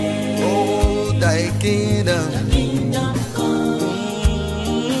Yeah. Oh, thy kingdom. kingdom come.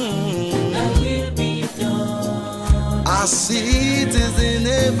 Thy will be done As it is in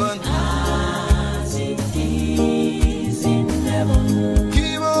heaven, as it is in heaven.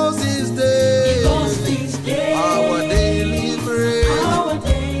 give us this day Give us this day our daily bread. our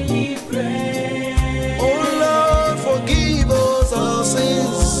daily bread. Oh Lord, forgive us our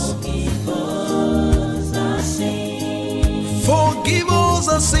sins. Forgive us our sins. Forgive us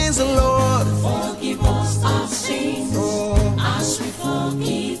our sins, Lord. Forgive us our sins.